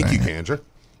 Thank you, Kendra.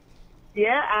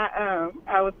 Yeah,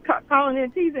 I was calling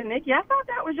in teasing Nikki. I thought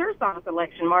that was your song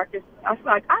selection, Marcus. I was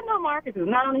like, I know Marcus is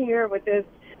not on here with this,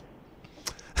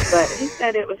 but he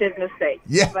said it was his mistake.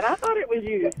 Yeah. But I thought it was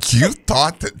you. You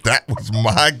thought that was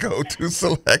my go-to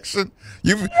selection?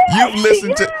 You've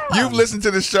listened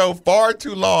to the show far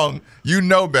too long. You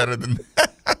know better than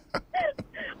that.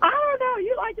 I don't know.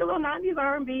 You like your little 90s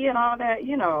R&B and all that,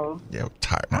 you know. Yeah,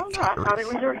 I don't know. I thought it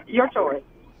was your choice.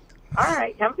 All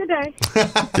right. Have a good day.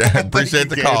 Yeah, appreciate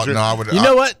the call. No, I would. You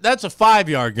know what? That's a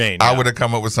 5-yard gain. I would have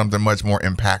come up with something much more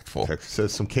impactful. Texas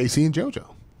says some Casey and JoJo.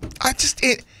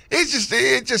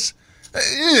 There's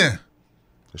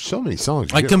so many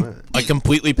songs. I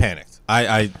completely panicked.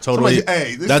 I totally.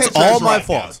 That's all my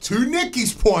fault. Now. To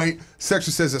Nikki's point,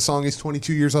 Section says that song is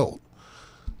 22 years old.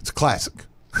 It's a classic.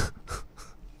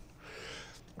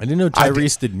 I didn't know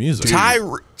Tyrese did music.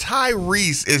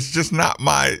 Tyrese is just not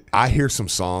my. I hear some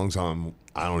songs on.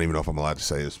 I don't even know if I'm allowed to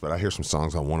say this, but I hear some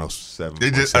songs on 107.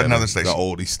 It's just another station, the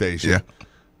oldie station. Yeah,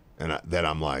 and that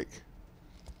I'm like,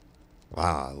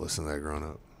 wow, I listened to that growing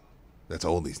up. That's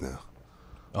oldies now.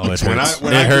 Oh, it hurts.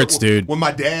 It hurts, dude. When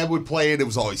my dad would play it, it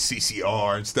was always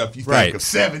CCR and stuff. You think Right. of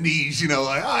 70s, you know,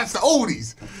 like, it's the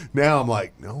oldies. Now I'm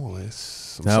like, no, it's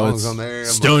some Now songs it's on there. I'm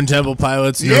Stone like, Temple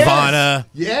Pilots, Yes! Nirvana.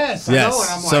 Yes, I know. And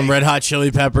I'm Some like, Red Hot Chili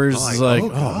Peppers. I'm It's like,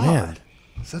 God. oh man,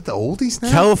 Is that the oldies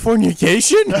now?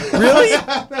 Californication?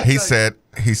 Really? He said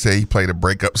he played a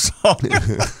breakup song.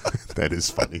 That is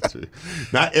funny too.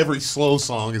 Not every slow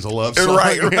song is a love song.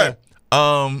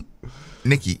 Right.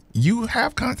 Nikki, you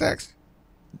have contacts?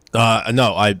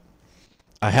 No, I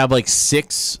have like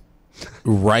 6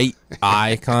 right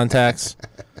eye contacts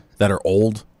that are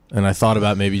old, and I thought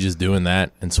about maybe just doing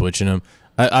that and switching them.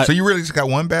 So you really just got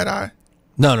one bad eye?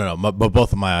 No. But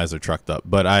both of my eyes are trucked up.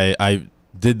 But I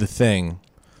did the thing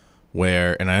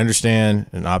where, and I understand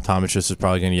an optometrist is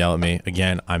probably going to yell at me.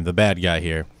 Again, I'm the bad guy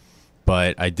here.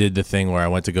 But I did the thing where I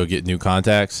went to go get new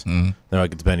contacts. Mm-hmm. They're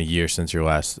like, it's been a year since your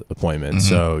last appointment,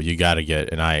 so you got to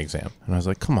get an eye exam. And I was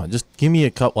like, come on, just give me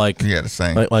a cup, the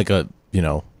same, like a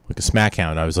smack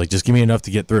hound. I was like, just give me enough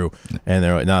to get through. And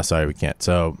they're like, no, sorry, we can't.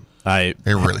 So they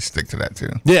really stick to that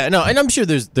too. Yeah, no, and I'm sure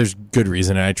there's good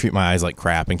reason. And I treat my eyes like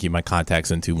crap and keep my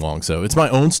contacts in too long. So it's my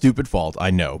own stupid fault,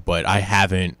 I know, but I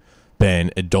haven't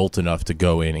been adult enough to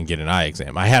go in and get an eye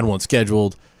exam. I had one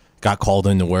scheduled. Got called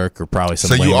into work or probably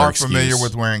some. So you are excuse. familiar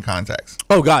with wearing contacts?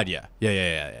 Oh God, yeah.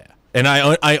 And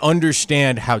I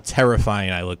understand how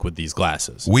terrifying I look with these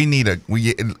glasses.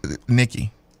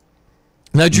 Nikki.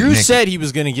 Now Drew said he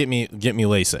was going to get me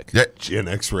LASIK. Yeah, Gen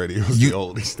X radio is the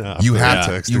oldies now. You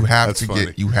have to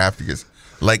get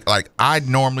like I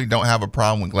normally don't have a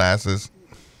problem with glasses,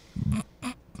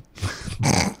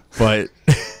 but.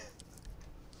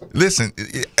 Listen,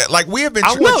 like we have been.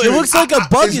 It looks like a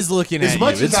bug is looking at you.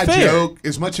 It's fair.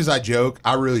 As much as I joke,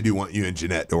 I really do want you and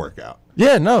Jeanette to work out.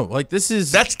 Yeah, no, like that's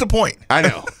the point. I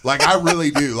know, like I really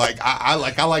do. Like I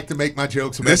like to make my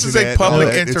jokes about this Jeanette. Is a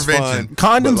public intervention.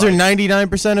 Condoms are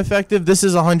 99% effective. This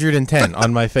is 110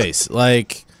 on my face.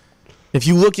 Like, if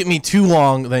you look at me too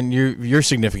long, then your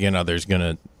significant other is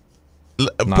gonna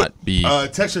not be.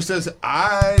 Texter says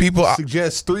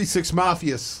suggest 3-6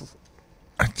 Mafias.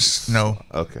 No.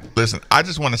 Okay. Listen, I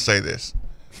just want to say this.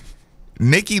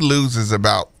 Nikki loses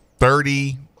about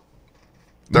 30,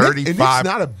 35. And it's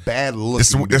not a bad look.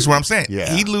 This is what I'm saying.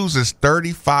 Yeah. He loses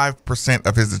 35%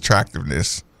 of his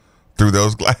attractiveness through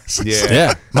those glasses.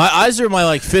 Yeah. My eyes are my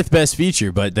 5th best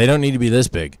feature, but they don't need to be this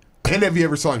big. And have you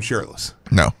ever saw him shirtless?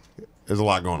 No. There's a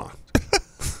lot going on.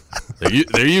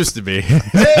 There used to be.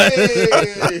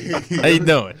 Hey! How you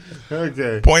doing?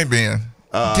 Okay. Point being,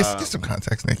 Get some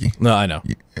context, Nikki. No, I know.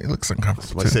 It looks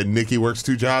uncomfortable. I said Nikki works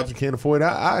 2 jobs and can't afford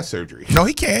eye surgery. No,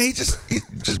 he can't. He's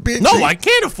just being No, cheap. I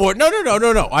can't afford. No.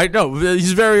 I know.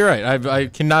 He's very right. I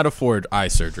cannot afford eye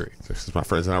surgery. My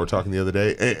friends and I were talking the other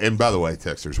day. And by the way,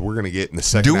 Texters, we're going to get in the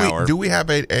second hour. Do we have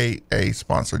a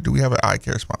sponsor? Do we have an eye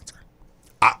care sponsor?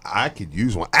 I could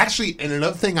use one. Actually, and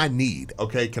another thing I need,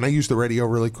 okay, can I use the radio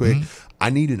really quick? Mm-hmm. I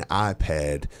need an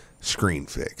iPad screen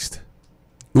fixed.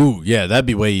 Ooh, yeah, that'd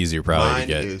be way easier probably Mine to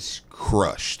get. is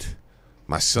crushed.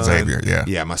 My son, Xavier, yeah.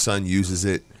 Yeah, my son uses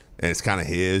it, and it's kind of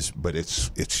his, but it's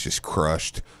just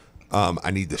crushed.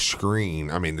 I need the screen.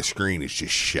 I mean, the screen is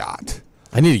just shot.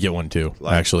 I need to get one too.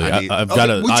 Like, actually, I need- I've got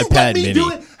an would you iPad let me Mini.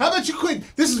 do it? How about you quit?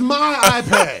 This is my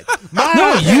iPad. My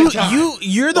No, iPad time.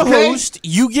 you're the Okay? host.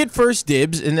 You get first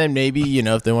dibs, and then maybe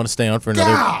if they want to stay on for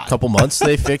another God. couple months,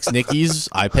 they fix Nikki's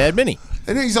iPad Mini.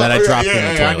 And then he's that like, I dropped in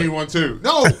yeah, the I toilet. need one too.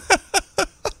 No,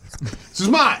 this is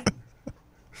mine.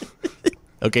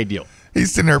 Okay, deal.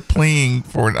 He's sitting there pleading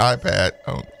for an iPad.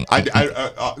 Oh,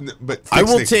 But I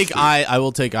will fix take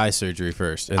Nikki's eye surgery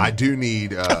first. And I do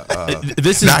need.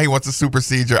 this is now he wants to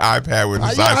supersede your iPad with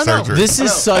his eye I know. surgery. this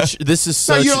is such.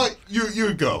 No, All you know what?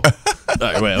 You go.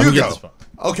 right, wait, let You me get go. this phone.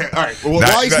 Okay, all right. Well,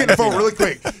 That- while he's getting the that- phone really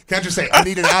quick, can I just say I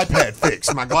need an iPad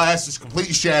fixed? My glass is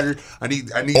completely shattered. I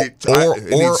need it. it needs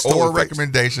totally or fixed.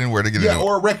 recommendation where to get it. Yeah,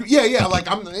 or a record. Yeah. Like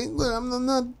I'm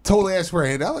not totally asking for a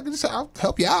handout. Like, I'll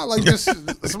help you out. Like just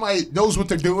somebody knows what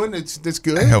they're doing. It's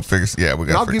good. help figure. Yeah, we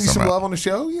And got. I'll give you some something out. love on the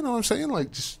show. You know what I'm saying? Like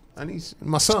just I need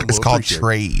my son. It's will called appreciate it.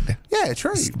 trade. Yeah,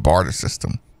 trade. It's the barter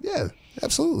system. Yeah,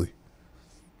 absolutely.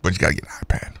 But you got to get an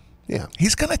iPad. Yeah.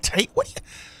 He's gonna take what?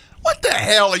 What the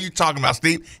hell are you talking about,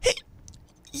 Steve?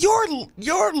 Your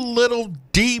little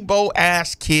Debo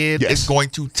ass kid Yes. is going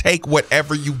to take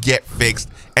whatever you get fixed.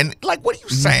 And like, what are you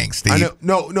saying, Steve? I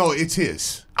know. No, it's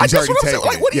his. I He's just already what I'm saying. taken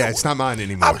Like, it. what do you- Yeah, it's not mine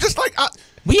anymore. I'm just like,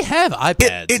 We have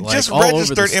iPads. it like, just all over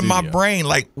the registered in my studio. brain.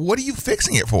 Like, what are you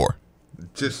fixing it for?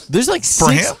 just There's like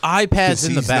For 6 him? iPads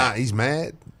in the he's back. He's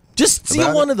mad. Just steal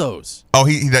about one it. of those. Oh,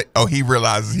 he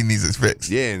realizes he needs it fixed.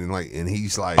 Yeah, and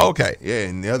he's like, Okay. Yeah,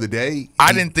 and the other day,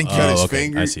 I didn't think he you- cut his Oh, okay.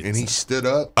 finger, I see and this he now. stood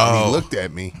up, and Oh. he looked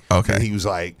at me, Okay. and he was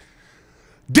like,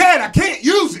 "Dad, I can't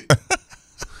use it.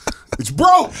 It's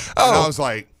broke." And I was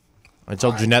like, I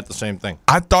told Jeanette the same thing.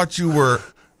 I thought you were.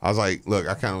 look,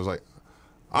 I kind of was like,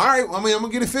 all right, well, I mean, I'm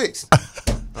gonna get it fixed.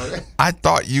 Okay. I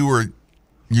thought you were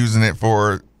using it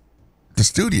for the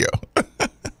studio.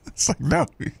 It's like no.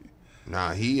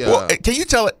 Nah, he. Well, can you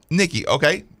tell it, Nikki?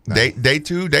 Okay, day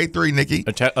 2, day 3, Nikki.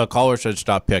 A caller should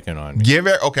stop picking on me. Give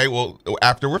it. Okay, well,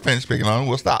 after we're finished picking on,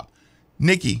 we'll stop.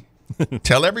 Nikki,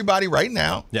 tell everybody right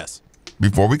now Yes.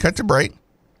 before we cut to break.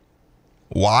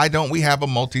 Why don't we have a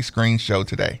multi-screen show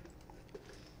today?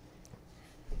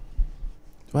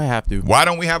 Do I have to? Why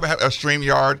don't we have a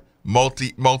StreamYard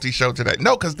multi show today?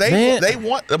 No, because they Man.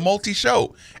 want a multi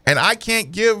show, and I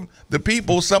can't give the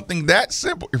people something that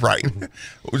simple, right?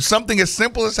 Something as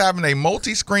simple as having a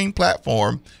multi-screen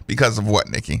platform because of what,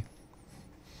 Nikki?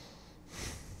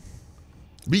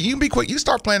 You can be quick. You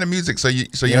start playing the music, so you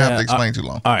don't have to explain too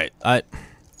long. All right.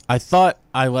 I thought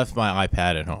I left my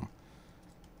iPad at home,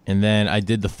 and then I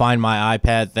did the Find My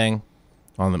iPad thing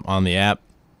on the app,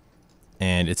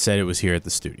 and it said it was here at the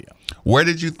studio. Where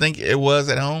did you think it was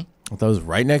at home? I thought it was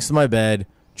right next to my bed,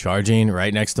 charging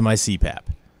right next to my CPAP.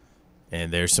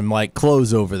 And there's some like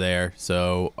clothes over there,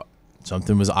 so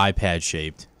something was iPad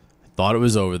shaped. I thought it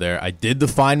was over there. I did the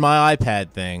Find My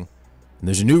iPad thing, and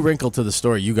there's a new wrinkle to the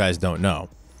story you guys don't know.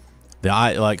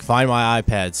 Find My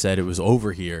iPad said it was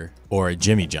over here or at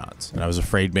Jimmy John's, and I was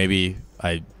afraid maybe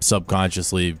I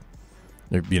subconsciously,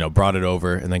 brought it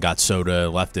over and then got soda,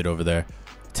 left it over there.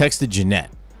 Texted Jeanette.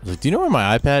 I was like, "Do you know where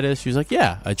my iPad is?" She was like,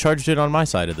 "Yeah, I charged it on my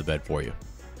side of the bed for you."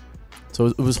 So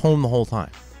it was home the whole time.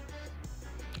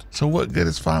 So what good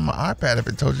is Find My iPad if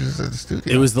it told you it's at the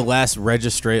studio? It was the last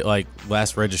registration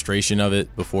of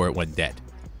it before it went dead.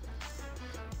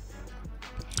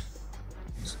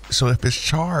 So if it's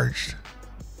charged,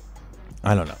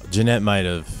 I don't know. Jeanette might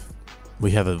have.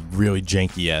 We have a really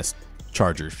janky ass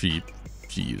charger she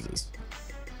uses.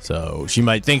 So she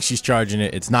might think she's charging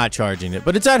it. It's not charging it,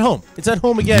 but it's at home. It's at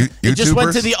home again. It just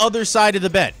went to YouTubers? the other side of the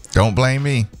bed. don't blame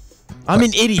me. I'm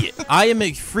an idiot. I am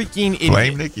a freaking idiot.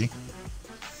 Blame Nikki.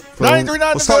 939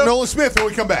 Let's talk Nolan Smith when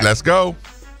we come back. Let's go.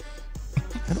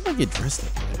 How do I get dressed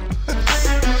up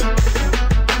today?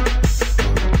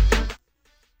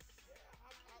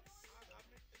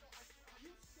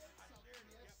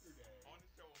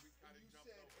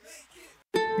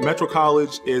 Metro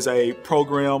College is a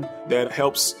program that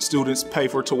helps students pay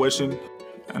for tuition,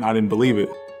 and I didn't believe it.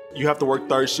 You have to work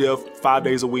third shift 5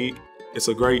 days a week. It's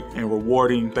a great and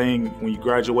rewarding thing when you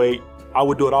graduate. I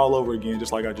would do it all over again,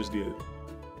 just like I just did.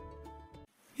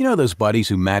 You know those buddies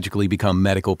who magically become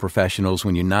medical professionals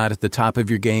when you're not at the top of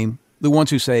your game? The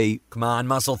ones who say, "Come on,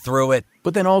 muscle through it,"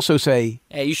 but then also say,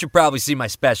 "Hey, you should probably see my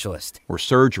specialist." Or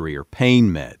surgery or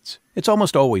pain meds. It's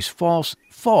almost always false,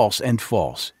 false, and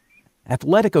false.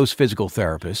 Athletico's physical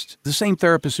therapists, the same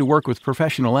therapists who work with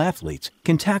professional athletes,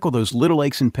 can tackle those little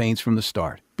aches and pains from the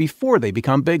start, before they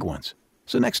become big ones.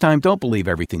 So next time, don't believe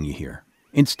everything you hear.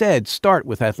 Instead, start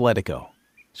with Athletico.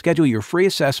 Schedule your free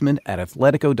assessment at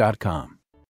athletico.com.